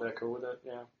 Cool. they're cool with it.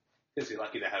 Yeah. Because you're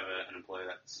lucky to have an employer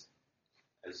that's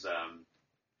as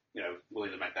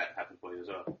willing to make that happen for you as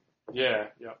well. Yeah.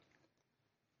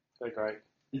 They're great.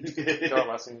 Go at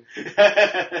Lassing.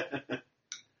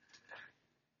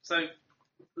 So,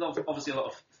 obviously a lot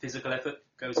of physical effort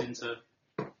goes into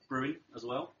brewing as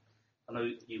well. I know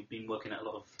you've been working at a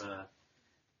lot of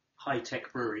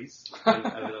high-tech breweries over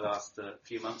the last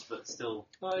few months, but still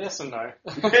Yes and no.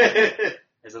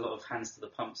 there's a lot of hands to the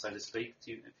pump, so to speak.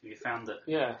 Have you found that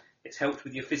Yeah. it's helped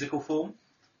with your physical form?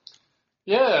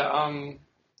 Yeah,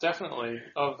 definitely.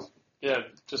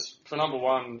 Just for number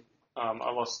one,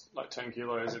 I lost like 10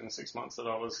 kilos in the 6 months that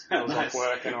I was Nice. off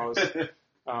work, and I was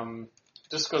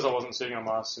just because I wasn't sitting on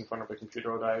my ass in front of a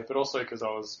computer all day, but also because I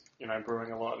was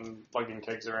brewing a lot and lugging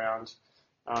kegs around.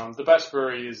 The batch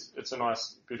brewery it's a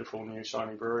nice, beautiful, new,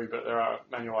 shiny brewery, but there are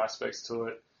manual aspects to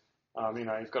it.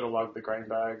 You've got to lug the grain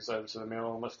bags over to the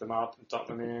mill and lift them up and dump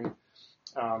them in.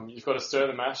 You've got to stir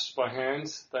the mash by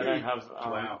hand. They don't have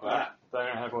they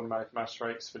don't have automatic mash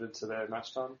rakes fitted to their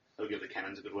mash tun. They'll give the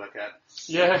cannons a good workout.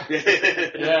 Yeah,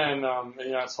 and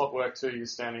it's hot work too. You're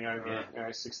standing over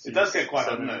 60. It does get quite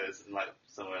hot 70. in those, and like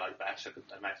somewhere like Batch, I could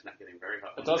imagine that getting very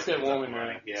hot. It does get warm in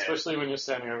there, Yeah. especially when you're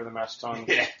standing over the mash tun.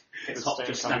 Yeah. It's The hot steam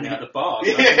just coming standing out. at the bar.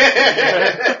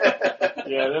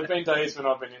 Yeah, there have been days when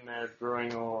I've been in there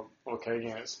brewing or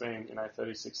kegging, and it's been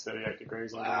 36, 38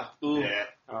 degrees. in Wow. Ooh. Yeah.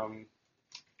 there.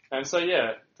 And so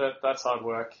that's hard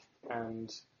work, and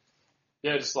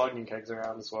just lugging kegs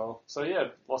around as well. So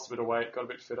lost a bit of weight, got a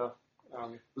bit fitter.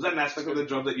 Was that an aspect of the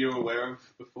job that you were aware of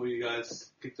before you guys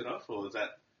kicked it off, or was that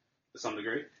to some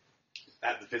degree?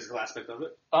 The physical aspect of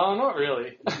it? Not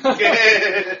really.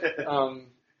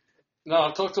 No,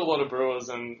 I've talked to a lot of brewers,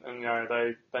 and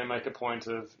they make a point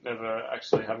of never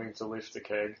actually having to lift a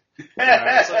keg.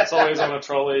 It's always on a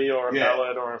trolley or a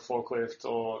pallet or a forklift,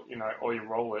 or you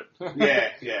roll it.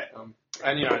 Yeah.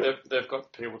 And they've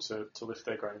got people to lift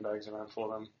their grain bags around for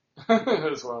them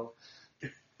as well.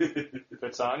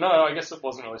 But no, I guess it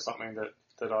wasn't really something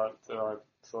that I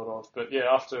thought of. But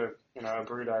after a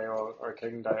brew day or a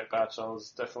kegging day at Batch, I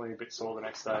was definitely a bit sore the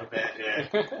next day. I bet,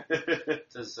 yeah.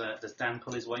 Does Dan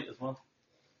pull his weight as well?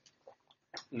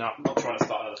 No. Not trying to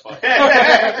start another fight.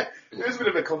 There's a bit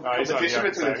of a he's not competition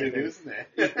here between the to two, say isn't there?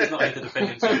 He's not here to defend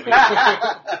himself.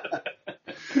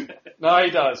 No,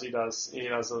 he does. He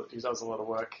does a lot of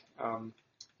work.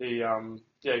 He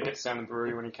gets down to the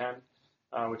brewery when he can,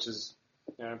 which is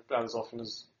about as often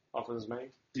as me.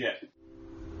 Yeah.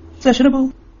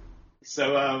 Sessionable.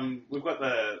 So we've got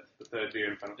the third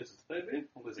beer in front of us. Is it the third beer?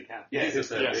 Or does it count? Yeah, it's the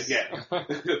third Yes. beer. Yeah.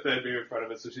 The third beer in front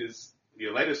of us, which is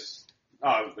your latest,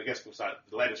 I guess besides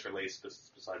the latest release,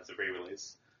 besides the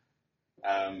re-release.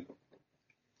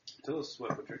 Tell us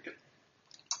what we're drinking.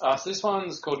 So this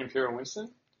one's called Imperial Winston.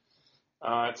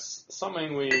 It's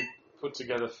something we put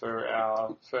together for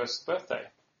our first birthday.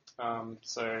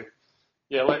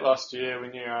 Late last year we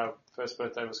knew our first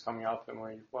birthday was coming up, and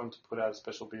we wanted to put out a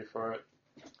special beer for it.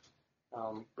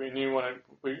 We knew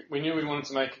we wanted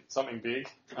to make something big,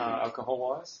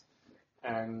 alcohol-wise,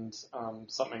 and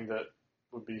something that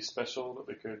would be special that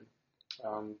we could,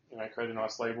 create a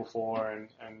nice label for and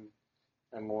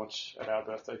launch at our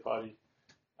birthday party.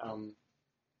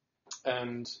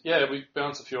 We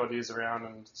bounced a few ideas around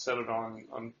and settled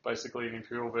on basically an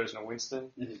imperial version of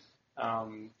Winston.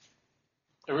 Mm-hmm.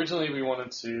 Originally, we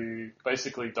wanted to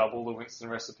basically double the Winston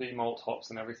recipe, malt,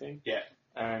 hops, and everything. Yeah.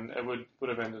 And it would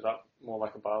have ended up more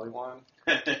like a barley wine.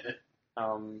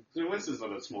 So Winston's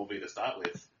not a small beer to start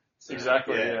with. So,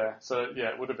 exactly, yeah. So,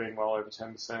 it would have been well over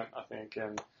 10%, I think,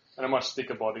 and a much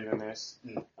thicker body than this.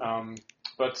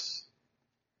 But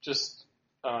just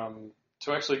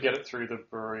to actually get it through the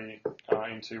brewery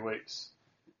in 2 weeks,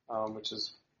 which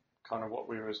is kind of what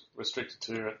we were restricted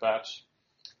to at batch,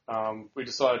 we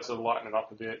decided to lighten it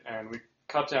up a bit, and we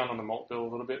cut down on the malt bill a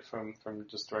little bit from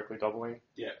just directly doubling.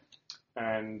 Yeah.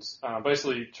 And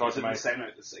basically tried to make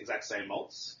the exact same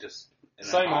malts, just in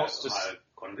same a malts, higher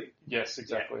quantity. Yes,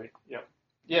 exactly. Yep.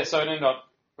 Yeah. So we ended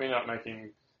up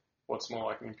making what's more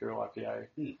like an imperial IPA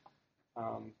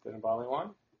than a barley wine,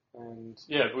 and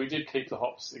we did keep the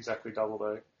hops exactly double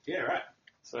though. Yeah, right.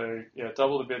 So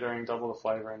double the bittering, double the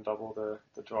flavour, and double the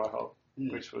dry hop,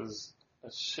 which was a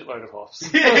shitload of hops.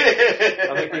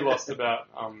 I think we lost about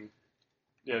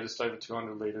just over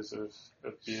 200 litres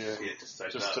of beer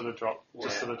just to the dry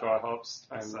hops.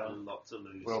 That's and a lot to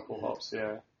lose. Whirlpool hops,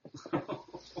 yeah.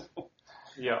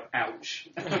 Yeah. Ouch.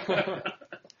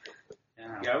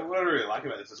 Yeah, what I really like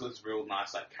about this is it's real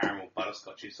nice, like caramel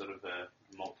butterscotchy sort of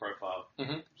malt profile,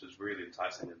 which is really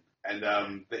enticing. And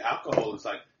the alcohol is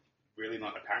like really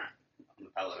not apparent on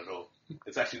the palate at all.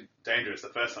 It's actually dangerous. The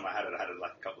first time I had it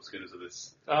like a couple of schooners of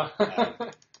this.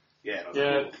 Yeah, and I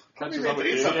was like, catches I up with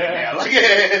eat you. something Yeah. now.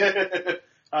 Like,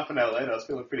 half an hour later, I was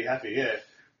feeling pretty happy. Yeah.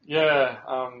 Yeah,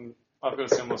 I've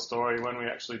got a similar story. When we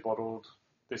actually bottled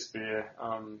this beer,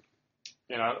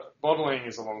 bottling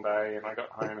is a long day, and I got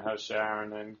home and had a shower,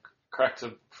 and then cracked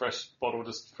a fresh bottle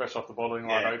just fresh off the bottling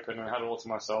line open, and had it all to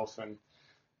myself. And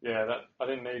I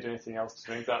didn't need anything else to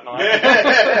drink that night.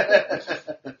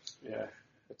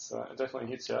 It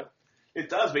definitely hits you. It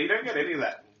does, but you don't get any of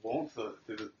that warmth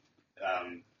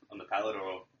on the palate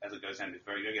or as it goes down the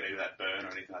throat. You don't get any of that burn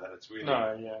or anything like that. It's really,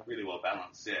 really well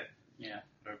balanced. Yeah. Yeah,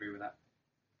 I agree with that.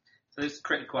 So this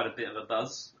created quite a bit of a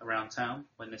buzz around town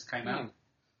when this came out.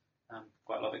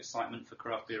 Quite a lot of excitement for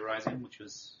Craft Beer Rising, which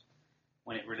was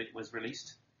when it was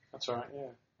released. That's right,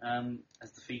 yeah.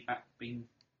 Has the feedback been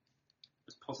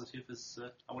as positive as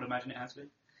I would imagine it has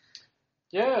been?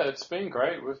 Yeah, it's been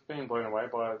great. We've been blown away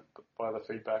by the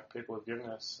feedback people have given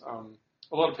us.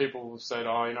 A lot of people have said,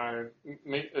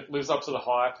 it lives up to the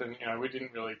hype, and we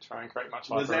didn't really try and create much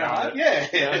hype around it.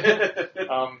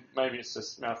 Yeah. Maybe it's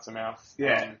just mouth to mouth.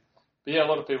 Yeah. But a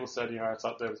lot of people said, it's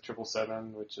up there with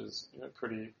 777, which is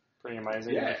pretty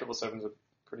amazing. Yeah. 777's a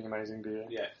pretty amazing beer.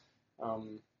 Yeah.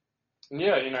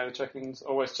 The check-ins,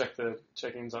 always check the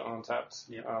check-ins on Tapped.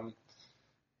 Yep.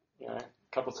 A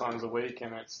couple of times a week,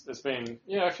 and there's been,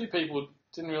 a few people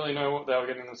didn't really know what they were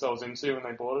getting themselves into when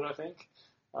they bought it, I think.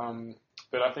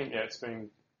 But I think, it's been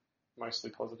mostly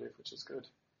positive, which is good.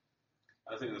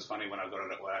 I think it was funny when I got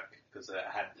it at work, because it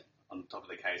had on top of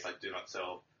the case, like, do not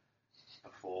sell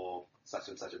before such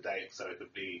and such a date, so it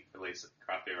could be released at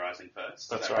Craft Beer Rising first.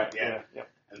 That's so, right, yeah. Yeah.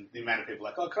 And the amount of people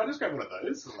like, can I just grab one of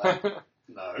those? Like,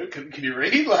 no, can you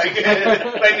read? Like,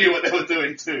 they knew what they were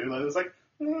doing too. Like, it was like,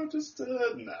 no.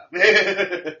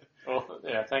 Well,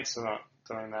 thanks for not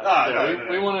doing that. No.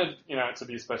 We wanted, it to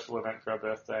be a special event for our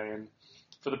birthday, and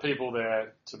for the people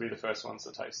there to be the first ones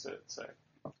to taste it. So,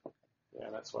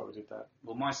 that's why we did that.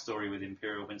 Well, my story with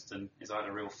Imperial Winston is I had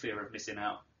a real fear of missing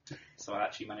out. So I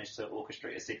actually managed to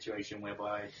orchestrate a situation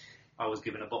whereby I was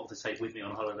given a bottle to take with me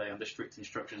on holiday under strict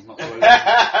instructions not to open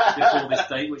before this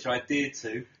date, which I adhered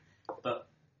to. But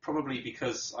probably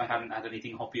because I hadn't had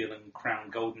anything hoppier than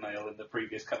Crown Golden Ale in the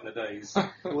previous couple of days, by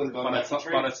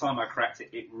the time I cracked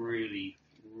it, it really,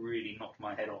 really knocked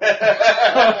my head off.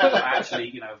 I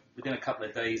actually, within a couple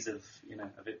of days of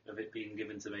it being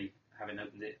given to me, having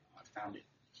opened it, I found it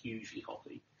hugely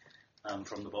hoppy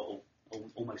from the bottle.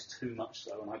 Almost too much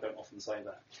so, and I don't often say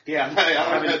that. Yeah,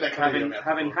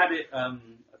 having had it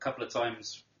a couple of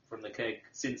times from the keg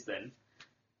since then,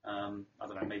 I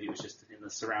don't know, maybe it was just in the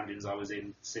surroundings I was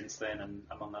in since then, and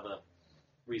among other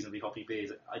reasonably hoppy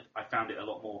beers, I found it a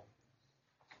lot more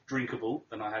drinkable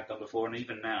than I had done before, and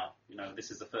even now,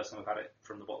 this is the first time I've had it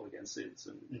from the bottle again since.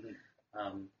 And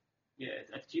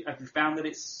have you found that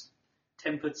it's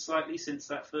tempered slightly since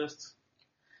that first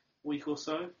week or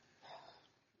so?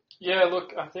 Yeah,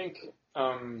 look, I think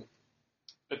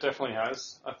it definitely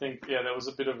has. I think, there was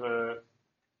a bit of a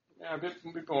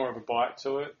bit more of a bite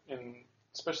to it,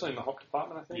 especially in the hop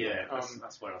department, I think. Yeah,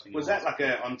 that's where I think Was that like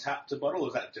a on tap to bottle, or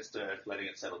was that just letting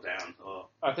it settle down? Or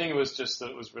I think it was just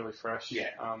that it was really fresh. Yeah.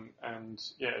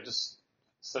 It just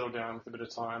settled down with a bit of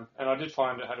time. And I did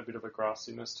find it had a bit of a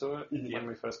grassiness to it when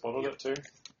we first bottled it too.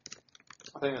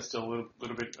 I think there's still a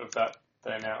little bit of that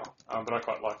there now, but I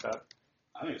quite like that.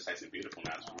 I think it's tasting beautiful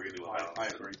now. It's really well balanced. I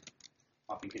agree.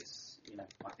 I think it's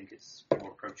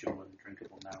more approachable and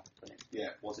drinkable now than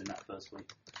it was in that first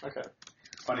week. Okay.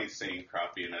 Funny seeing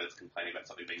craft beer nerds complaining about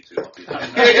something being too hoppy.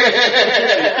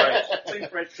 Too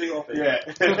fresh, too hoppy. Yeah.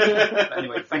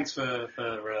 Anyway, thanks for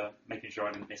making sure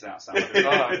I didn't miss out, Sam.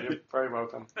 You're very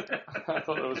welcome. I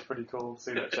thought it was pretty cool to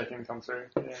see that check-in come through.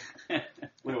 Yeah.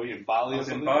 Where were you, in Bali? I was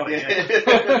or in something? Bali.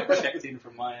 Yeah. Checked in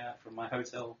from my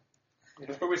hotel.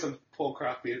 There's probably some poor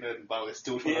craft beer nerd in Bali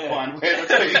still trying to Yeah. find where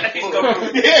to He's gone from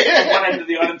one end of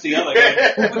the island to the other.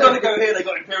 Going, we've got to go here. They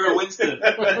got Imperial Winston.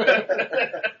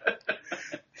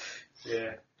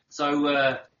 Yeah.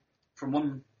 So, from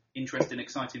one interesting,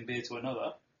 exciting beer to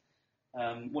another,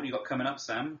 what do you got coming up,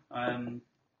 Sam? I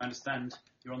understand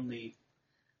you're on the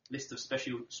list of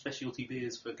specialty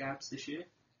beers for Gabs this year.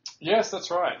 Yes, that's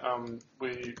right.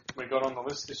 We got on the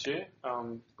list this year.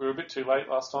 We were a bit too late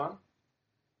last time.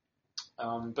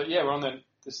 But yeah, we're on there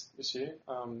this year,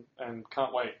 and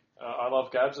can't wait. I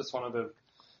love Gabs. It's one of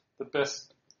the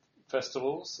best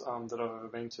festivals that I've ever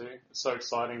been to. It's so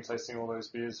exciting tasting all those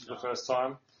beers for the first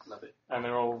time. Love it. And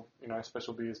they're all,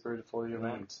 special beers brewed for the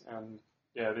event. And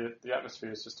yeah, the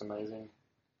atmosphere is just amazing.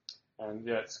 And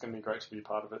yeah, it's going to be great to be a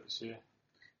part of it this year.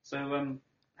 So,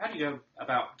 how do you go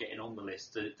about getting on the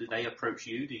list? Do they approach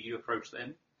you? Do you approach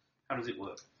them? How does it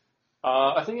work?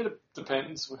 I think it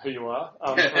depends who you are.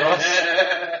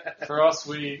 For us,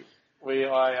 I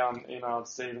emailed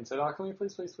Steve and said, can we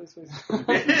please?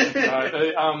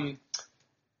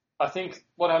 I think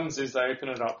what happens is they open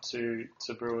it up to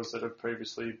brewers that have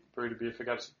previously brewed a beer for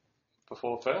Gabs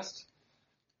before first,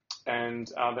 and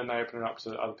then they open it up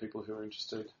to other people who are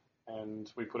interested,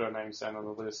 and we put our names down on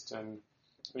the list, and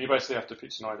you basically have to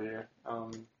pitch an idea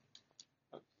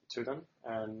to them,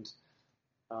 and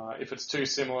if it's too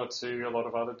similar to a lot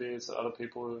of other beers that other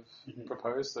people have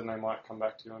proposed, then they might come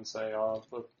back to you and say,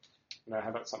 look, how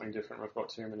about something different? We've got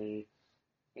too many,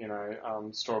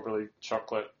 strawberry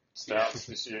chocolate stouts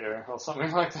this year or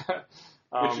something like that.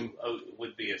 Which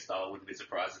would be a style. I wouldn't be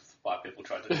surprised if 5 people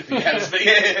tried to do the Gabs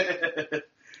beer.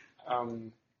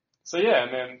 So yeah,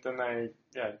 and then they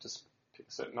just pick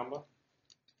a certain number.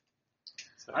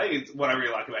 So. I think what I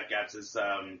really like about Gabs is,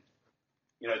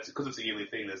 it's because it's a yearly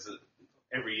thing.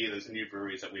 Every year there's new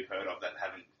breweries that we've heard of that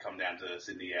haven't come down to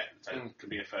Sydney yet. So it can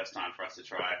be a first time for us to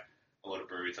try a lot of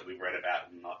breweries that we've read about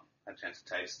and not had a chance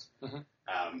to taste. Mm-hmm.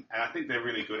 And I think they're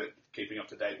really good at keeping up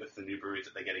to date with the new breweries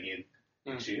that they're getting in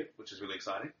each year, which is really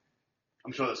exciting.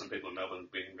 I'm sure there's some people in Melbourne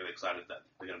being really excited that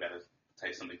we're going to be able to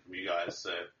taste something from you guys.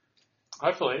 So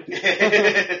hopefully,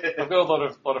 I've got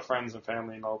a lot of friends and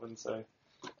family in Melbourne, so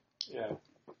yeah.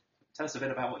 Tell us a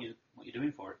bit about what you're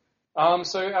doing for it.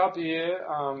 So our beer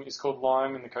is called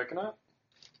Lime in the Coconut,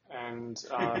 and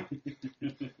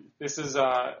this is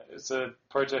it's a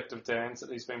project of Dan's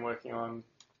that he's been working on,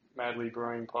 madly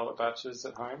brewing pilot batches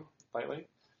at home lately.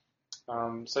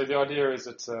 So the idea is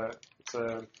it's a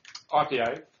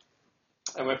IPA,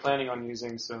 and we're planning on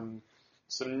using some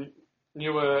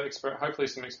newer, hopefully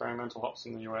some experimental hops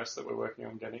from the US that we're working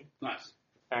on getting. Nice.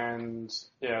 And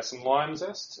some lime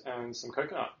zest and some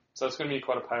coconut. So it's going to be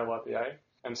quite a pale IPA.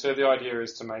 And so the idea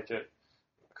is to make it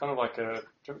kind of like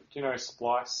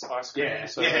Splice ice cream? Yeah.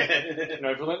 So,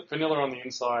 vanilla on the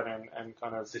inside and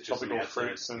kind of citrus tropical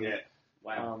fruits and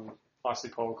Wow. icy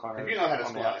pole kind Have of you not had a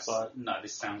on the Splice? outside. No,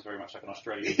 this sounds very much like an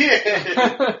Australian.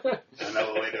 I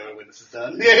know what we're doing when this is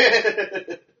done.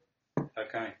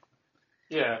 Okay.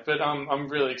 Yeah, but I'm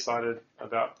really excited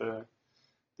about the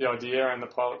idea, and the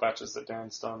pilot batches that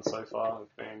Dan's done so far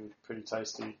have been pretty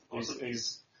tasty. Awesome.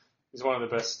 He's one of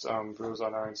the best brewers I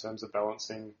know in terms of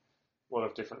balancing a lot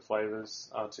of different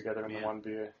flavours together in the one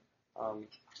beer.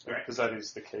 Because that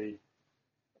is the key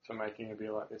for making a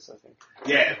beer like this, I think.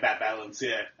 Yeah, that balance,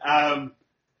 look,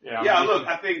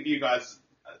 I think you guys,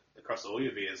 across all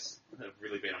your beers, have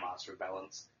really been a master of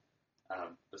balance.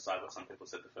 Besides what some people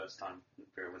said the first time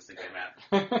Imperial Winston came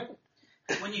out.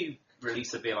 When you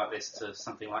release a beer like this to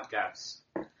something like Gabs,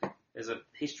 there's a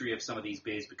history of some of these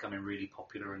beers becoming really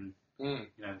popular and,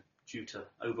 due to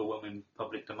overwhelming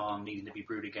public demand needing to be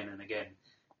brewed again and again.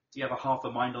 Do you have a half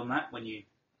a mind on that when you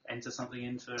enter something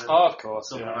in for Oh, of course,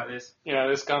 something yeah. like this? You know,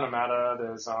 there's Gonna Matter,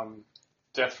 there's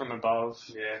Death from Above.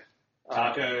 Yeah.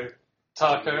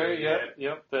 Taco,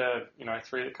 yep. They're,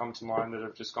 3 that come to mind that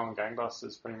have just gone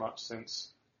gangbusters pretty much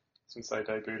since they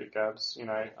debuted at Gabs.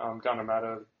 Gonna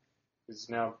Matter is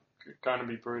now going to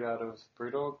be brewed out of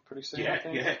Brewdog pretty soon, I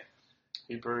think. Yeah.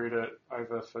 He brewed it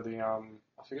over for the, I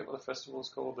forget what the festival's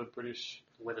called, the British...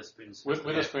 Weatherspoons.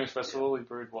 Weatherspoons Festival. He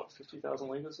brewed, 50,000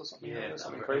 litres or something? Yeah,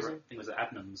 something crazy. I think it was at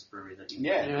Adnams Brewery that he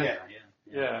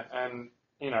Yeah, and,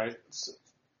 it's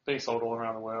being sold all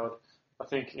around the world. I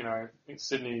think,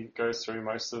 Sydney goes through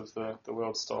most of the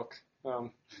world stock,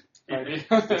 maybe.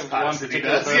 One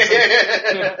particular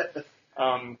person.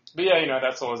 But yeah,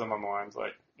 that's always on my mind.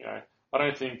 Like, I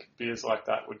don't think beers like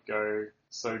that would go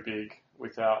so big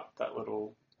without that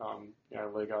little,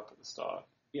 leg up at the start.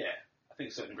 Yeah, I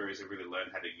think certain breweries have really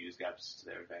learned how to use Gabs to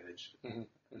their advantage.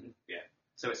 Mm-hmm. Yeah.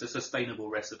 So it's a sustainable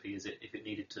recipe, is it, if it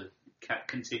needed to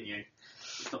continue?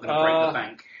 It's not going to break the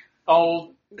bank?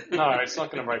 Oh, no, it's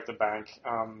not going to break the bank.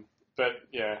 But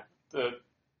yeah, the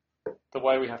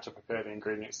way we have to prepare the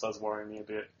ingredients does worry me a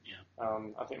bit. Yeah.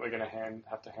 I think we're going to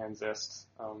have to hand zest,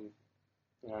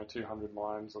 200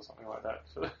 limes or something like that.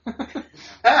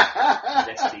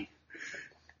 Zesty.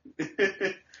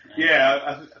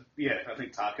 I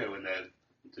think Taco, when they're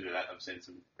to do that, I've seen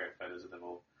some great photos of them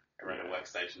all around a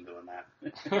workstation doing that.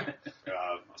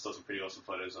 I saw some pretty awesome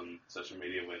photos on social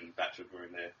media when Batch were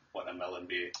brewing their watermelon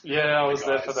beer. Yeah, I was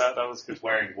there for that. That was good.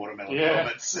 Wearing watermelon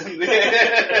helmets.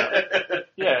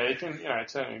 Yeah, you can,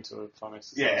 turn it into a fun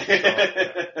exercise.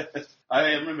 Yeah.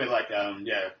 I remember,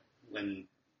 when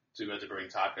Two Birds are brewing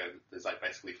Taco, there's,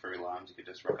 basically 3 limes you could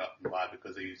just rock up and buy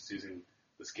because he's using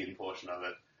the skin portion of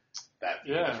it. That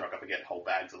you can just rock up and get whole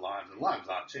bags of limes. And limes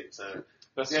aren't cheap, so...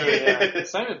 That's true, yeah.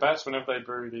 Same with Batch whenever they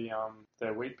brew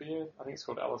their wheat beer. I think it's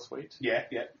called Alice Wheat. Yeah.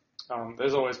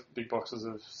 There's always big boxes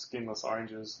of skinless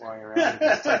oranges lying around. You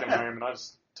just take them home, and I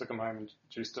just took them home and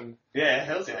juiced them. Yeah,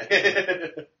 hell's yeah.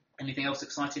 Anything else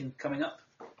exciting coming up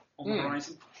on the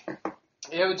horizon?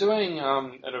 Yeah, we're doing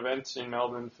an event in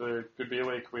Melbourne for Good Beer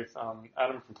Week with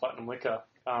Adam from Platinum Liquor.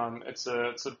 It's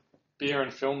a beer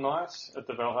and film night at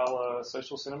the Valhalla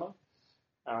Social Cinema.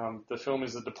 The film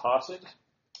is The Departed,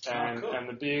 and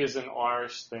the beer is an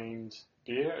Irish-themed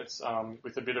beer. It's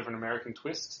with a bit of an American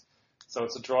twist. So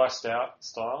it's a dry stout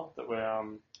style that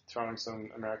we're throwing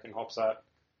some American hops at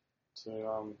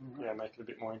to make it a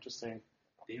bit more interesting.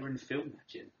 Beer and film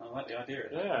matching. I like the idea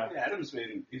of that. Yeah. Yeah, Adam's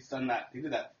he's done that. He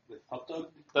did that with Hot Dog.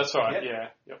 That's right. Yeah.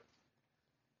 Yep.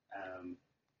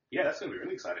 That's going to be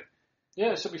really exciting.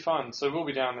 Yeah, it should be fun. So we'll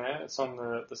be down there. It's on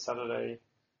the Saturday,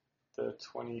 the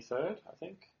 23rd, I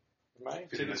think, of May.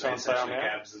 Tickets are on sale now.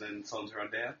 Cabs and then songs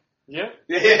run down. Yeah.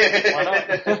 Why not?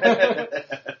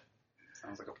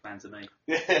 Sounds like a plan to me.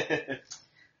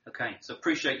 Okay, so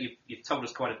appreciate you've told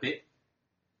us quite a bit.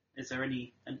 Is there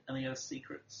any other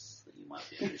secrets that you might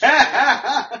be able to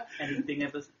share? Anything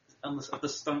of the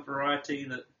stunt variety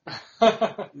that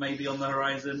may be on the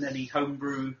horizon? Any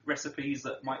homebrew recipes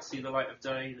that might see the light of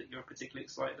day that you're particularly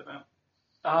excited about?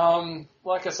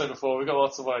 Like I said before, we've got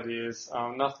lots of ideas.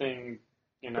 Nothing,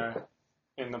 in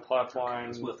the pipeline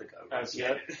It's worth a go. as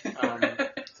yet.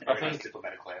 I think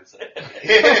diplomatic answer.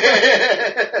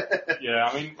 Yeah,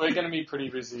 I mean, we're going to be pretty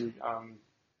busy,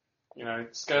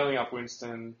 scaling up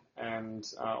Winston and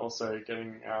also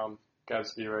getting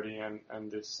Gabs Beer ready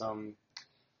and this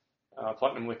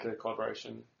Platinum Liquor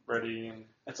collaboration ready. And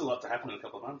that's a lot to happen in a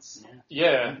couple of months.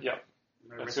 Yeah.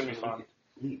 No That's going to be fun.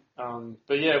 Mm.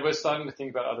 But yeah, we're starting to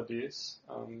think about other beers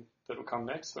that will come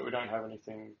next, but we don't have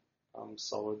anything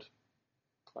solid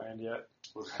planned yet.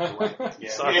 Yeah.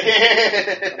 Sorry.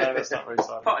 No, that's not very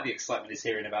exciting. Part of the excitement is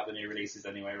hearing about the new releases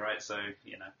anyway, right? So,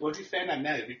 Well, if you found out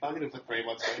now, you'd be bugging for 3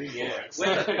 months waiting Yeah. for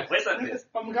it. Where's that bit?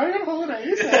 I'm going on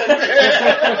holidays.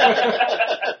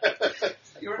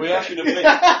 Your We impression of me. Is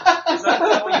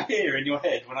that what you hear in your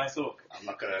head when I talk? I'm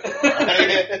not going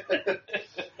to.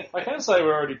 I can say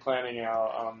we're already planning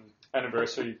our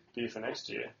anniversary beer for next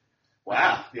year.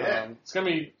 Wow, yeah. It's going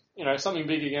to be, something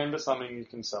big again, but something you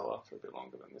can sell for a bit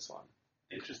longer than this one.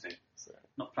 Interesting. So.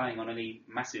 Not planning on any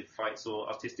massive fights or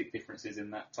artistic differences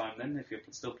in that time then, if you're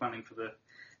still planning for the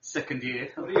second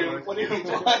year. What are you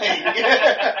implying?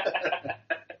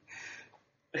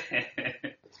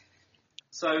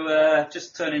 So,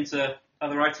 just turn into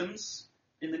other items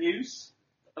in the news,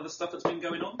 other stuff that's been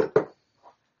going on.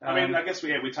 I mean, I guess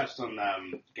we touched on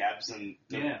Gabs and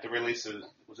Yeah. the release of,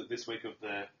 was it this week, of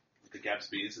the Gabs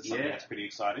beers? It's something Yeah. that's pretty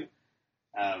exciting.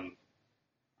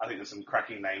 I think there's some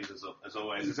cracking names as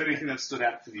always. Is there anything that stood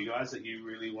out for you guys that you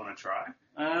really want to try?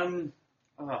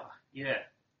 Yeah.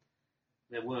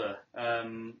 there were.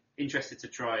 Interested to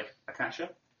try Akasha.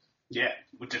 Yeah,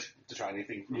 we'll just to try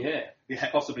anything. Yeah, Yeah.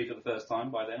 possibly for the first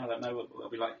time by then. I don't know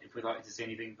what we like if we'd like to see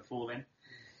anything before then.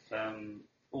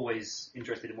 Always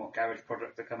interested in what Garage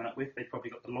Project are coming up with. They've probably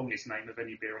got the longest name of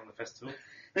any beer on the festival.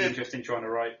 Be interesting trying to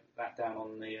write that down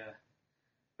on the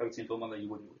voting form. Although you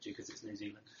wouldn't, would you? Because it's New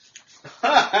Zealand. So you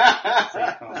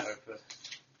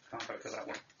can't vote for that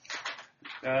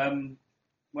one.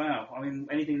 Wow. I mean,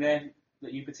 anything there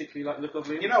that you particularly like the look of,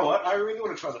 Liam? You know what? I really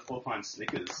want to try the 4 pint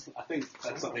Snickers. I think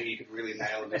that's something you could really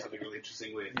nail and do something really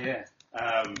interesting with. Yeah.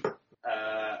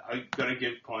 I've got to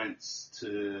give points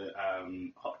to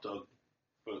Hot Dog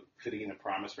for fitting in a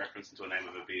Primus reference into a name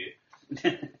of a beer,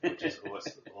 which is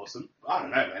awesome. I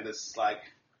don't know, man.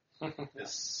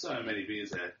 There's so many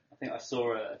beers there. I think I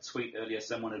saw a tweet earlier.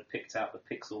 Someone had picked out the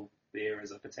Pixel beer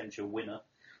as a potential winner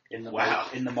in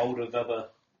the mould of other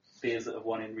beers that have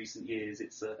won in recent years.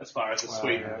 It's As far as the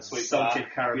sweet salted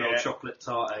caramel yeah. chocolate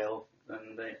tart ale,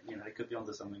 and they could be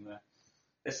onto something there.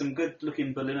 There's some good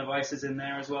looking Berliner Weisses in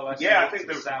there as well. I think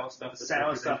the sour stuff. The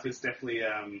sour stuff is definitely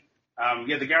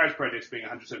the Garage Project's being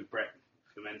 100% Brett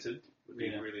fermented would be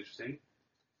really interesting.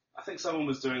 I think someone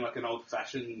was doing like an old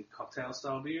fashioned cocktail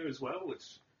style beer as well,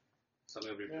 which something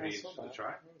would be pretty interesting to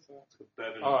try. It's a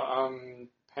bourbon.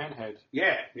 Panhead.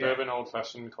 Yeah. Bourbon old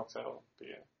fashioned cocktail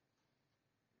beer.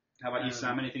 How about you,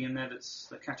 Sam? Anything in there that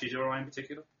catches your eye in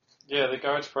particular? Yeah, the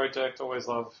Garage Project, always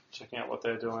love checking out what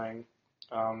they're doing.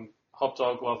 Hop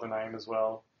Dog, love the name as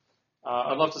well.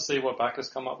 I'd love to see what Bacchus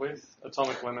come up with.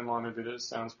 Atomic Lemon Lime and Bitters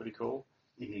sounds pretty cool.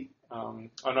 Mm-hmm.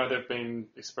 I know they've been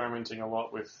experimenting a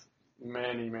lot with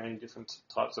many, many different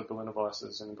types of Berliner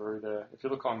Weisses and brew there. If you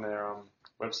look on their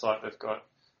website, they've got,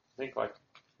 I think, like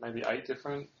maybe 8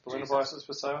 different Berliner Weisses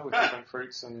for sale with different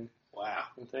fruits and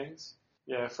things.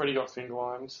 Yeah, Freddie got finger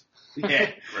limes. Yeah,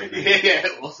 great name. Yeah,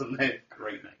 awesome name.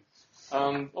 Great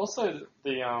name. Also,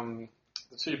 the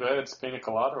Two Birds Pina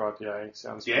Colada IPA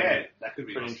sounds that could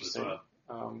be pretty awesome interesting. as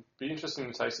well. Be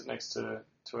interesting to taste it next to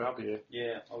our beer.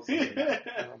 Yeah, I was thinking that.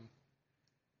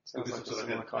 Sounds like a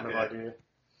similar kind of idea.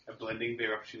 A blending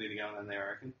beer opportunity going on there, I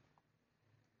reckon.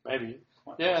 Maybe.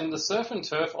 Yeah, and the Surf and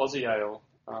Turf Aussie Ale.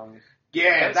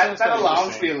 That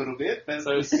alarms me a little bit. But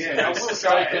so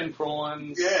steak and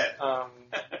prawns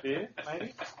beer,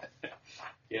 maybe?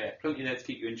 Yeah, plenty there to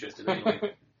keep you interested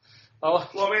anyway. Well,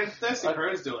 I mean, Thirsty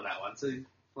Crow's doing that one, so,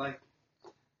 I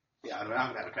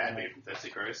haven't had a bad beer from Thirsty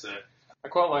Crow, so... I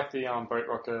quite like the Boat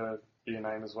Rocker beer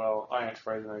name as well. I ain't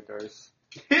afraid of no ghosts.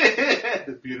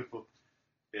 It's beautiful.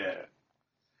 Yeah.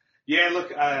 Yeah,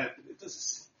 look,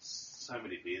 there's so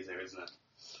many beers there, isn't it?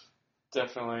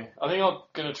 Definitely. I think I'm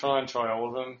going to try all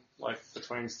of them, like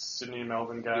between Sydney and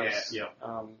Melbourne games. Yeah.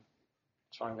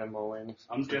 Try and get them all in.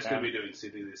 I'm just going to be doing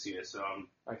Sydney this year, so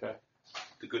okay.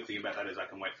 The good thing about that is I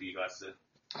can wait for you guys to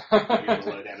give me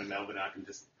the low down in Melbourne. I can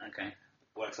just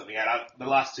work something out. The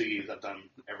last 2 years I've done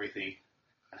everything.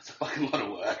 It's a fucking lot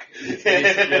of work.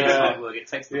 It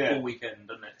takes the full weekend,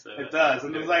 doesn't it? It does.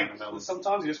 And it's like,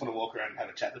 sometimes you just want to walk around and have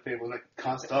a chat to people. Like,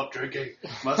 can't stop drinking.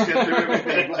 Must get through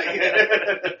everything.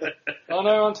 Oh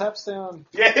no, on Tap's down.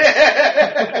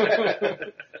 Yeah!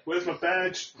 Where's my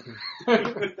badge?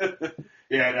 I'm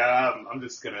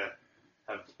just going to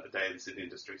have a day in Sydney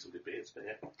and just drink some good beers. But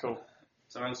yeah. Cool.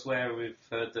 So elsewhere, we've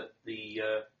heard that the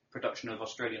production of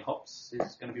Australian hops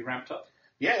is going to be ramped up.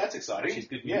 Yeah, that's exciting. Which is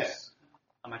good news. Yeah.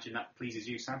 I imagine that pleases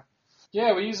you, Sam.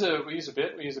 Yeah, we use a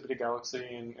bit. We use a bit of Galaxy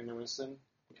in Lewiston,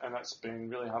 and that's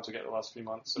been really hard to get the last few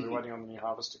months. So we're waiting on the new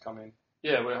harvest to come in.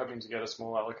 Yeah, we're hoping to get a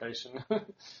small allocation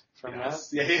from that.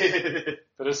 Yeah.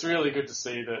 But it's really good to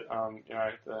see that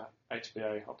the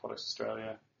HPA Hop Products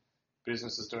Australia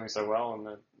business is doing so well, and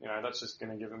that that's just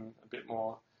going to give them a bit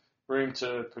more room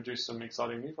to produce some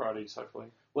exciting new varieties,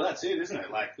 hopefully. Well, that's it, isn't it?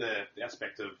 Like the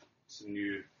aspect of some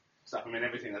new stuff. I mean,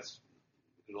 everything that's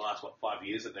in the last 5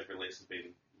 years that they've released has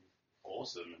been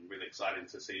awesome and really exciting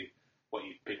to see what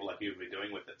people like you have been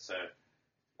doing with it. So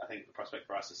I think the prospect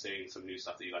for us of seeing some new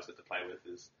stuff that you guys get to play with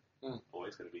is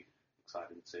always going to be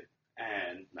exciting to see.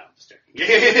 And no, I'm just joking.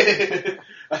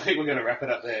 I think we're going to wrap it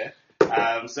up there.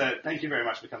 So thank you very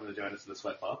much for coming to join us in the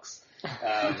Sweatbox.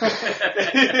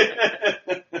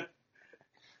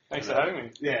 Thanks for having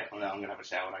me. Yeah, well, I'm going to have a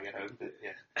shower when I get home. But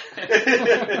yeah.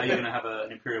 Are you going to have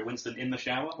an Imperial Winston in the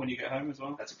shower when you get home as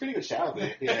well? That's a pretty good shower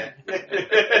there. Yeah.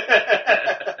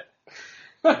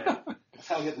 That's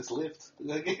how I get this lift.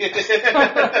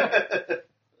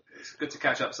 It's good to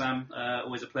catch up, Sam.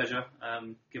 Always a pleasure.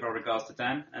 Give our regards to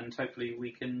Dan, and hopefully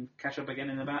we can catch up again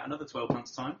in about another 12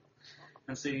 months' time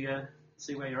and see where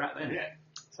you're at then. Yeah.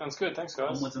 Sounds good. Thanks,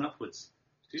 guys. Onwards and upwards.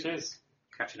 Cheers.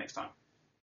 Catch you next time.